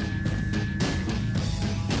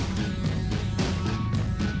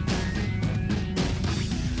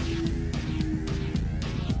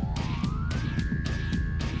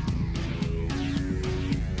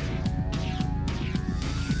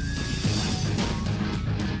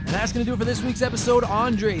 That's going to do it for this week's episode.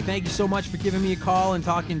 Andre, thank you so much for giving me a call and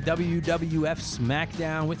talking WWF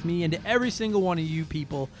SmackDown with me, and to every single one of you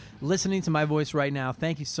people listening to my voice right now,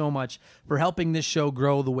 thank you so much for helping this show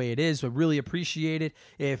grow the way it is. I really appreciate it.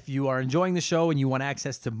 If you are enjoying the show and you want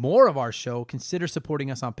access to more of our show, consider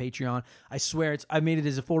supporting us on Patreon. I swear I've made it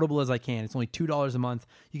as affordable as I can. It's only $2 a month.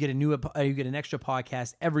 You get you get an extra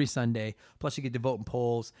podcast every Sunday, plus you get to vote in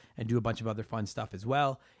polls and do a bunch of other fun stuff as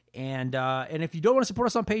well. And if you don't want to support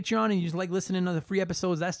us on Patreon and you just like listening to the free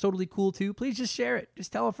episodes, that's totally cool too. Please just share it.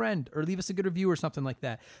 Just tell a friend or leave us a good review or something like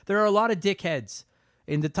that. There are a lot of dickheads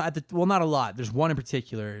in well, not a lot. There's one in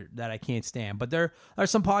particular that I can't stand, but there are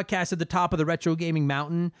some podcasts at the top of the retro gaming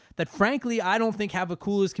mountain that, frankly, I don't think have a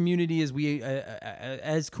coolest community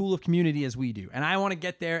as cool of community as we do. And I want to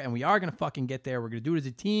get there, and we are going to fucking get there. We're going to do it as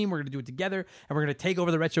a team. We're going to do it together, and we're going to take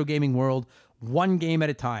over the retro gaming world one game at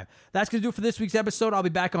a time. That's going to do it for this week's episode. I'll be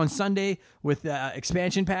back on Sunday with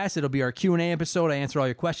Expansion Pass. It'll be our Q&A episode. I answer all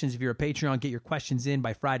your questions. If you're a Patreon, get your questions in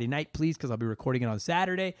by Friday night, please, because I'll be recording it on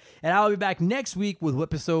Saturday. And I'll be back next week with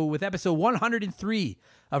episode 103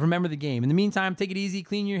 of Remember the Game. In the meantime, take it easy,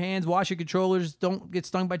 clean your hands, wash your controllers, don't get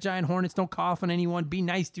stung by giant hornets, don't cough on anyone, be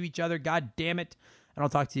nice to each other, god damn it. And I'll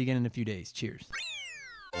talk to you again in a few days. Cheers.